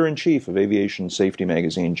the editor-in-chief of Aviation Safety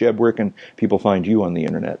Magazine. Jeb, where can people find you on the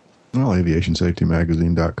internet? Well,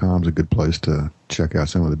 aviationsafetymagazine.com is a good place to check out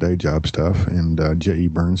some of the day job stuff, and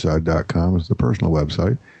jeburnside.com is the personal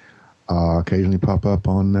website. Occasionally pop up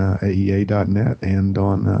on aea.net and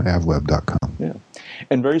on avweb.com. Yeah.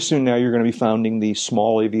 And very soon now you're going to be founding the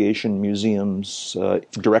Small Aviation Museum's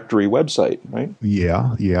directory website, right?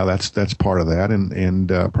 Yeah, that's part of that, and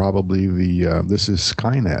probably the This is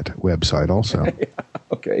Skynet website also. Yeah,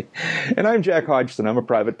 okay. And I'm Jack Hodgson. I'm a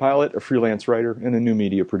private pilot, a freelance writer, and a new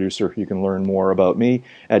media producer. You can learn more about me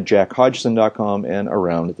at jackhodgson.com and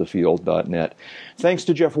aroundthefield.net. Thanks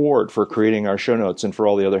to Jeff Ward for creating our show notes and for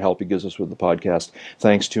all the other help he gives us with the podcast.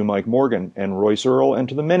 Thanks to Mike Morgan and Royce Earl and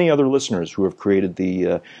to the many other listeners who have created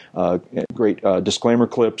the great disclaimer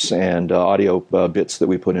clips and audio bits that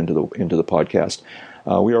we put into the podcast.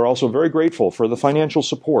 We are also very grateful for the financial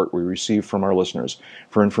support we receive from our listeners.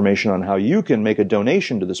 For information on how you can make a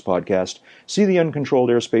donation to this podcast, see the Uncontrolled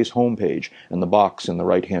Airspace homepage and the box in the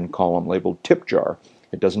right-hand column labeled Tip Jar.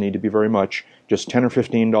 It doesn't need to be very much. Just $10 or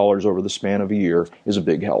 $15 over the span of a year is a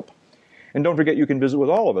big help. And don't forget you can visit with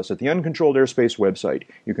all of us at the Uncontrolled Airspace website.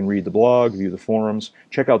 You can read the blog, view the forums,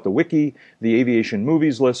 check out the wiki, the aviation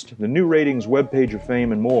movies list, the new ratings webpage of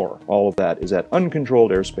fame, and more. All of that is at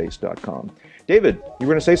uncontrolledairspace.com. David, you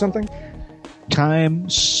were going to say something? Time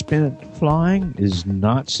spent flying is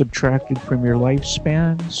not subtracted from your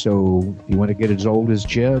lifespan, so if you want to get as old as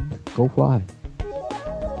Jeb, go fly.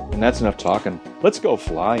 And that's enough talking. Let's go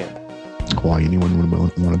flying. Why anyone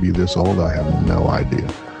would want to be this old, I have no idea.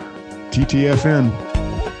 TTFN.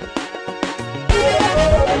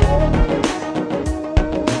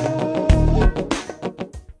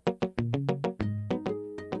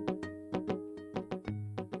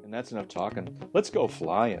 And that's enough talking. Let's go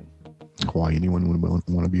flying. Why anyone would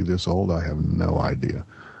want to be this old, I have no idea.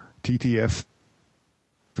 TTFN.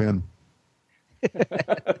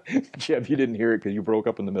 Jeb, you didn't hear it because you broke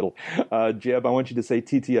up in the middle. Jeb, I want you to say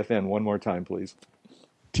TTFN one more time, please.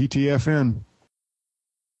 TTFN.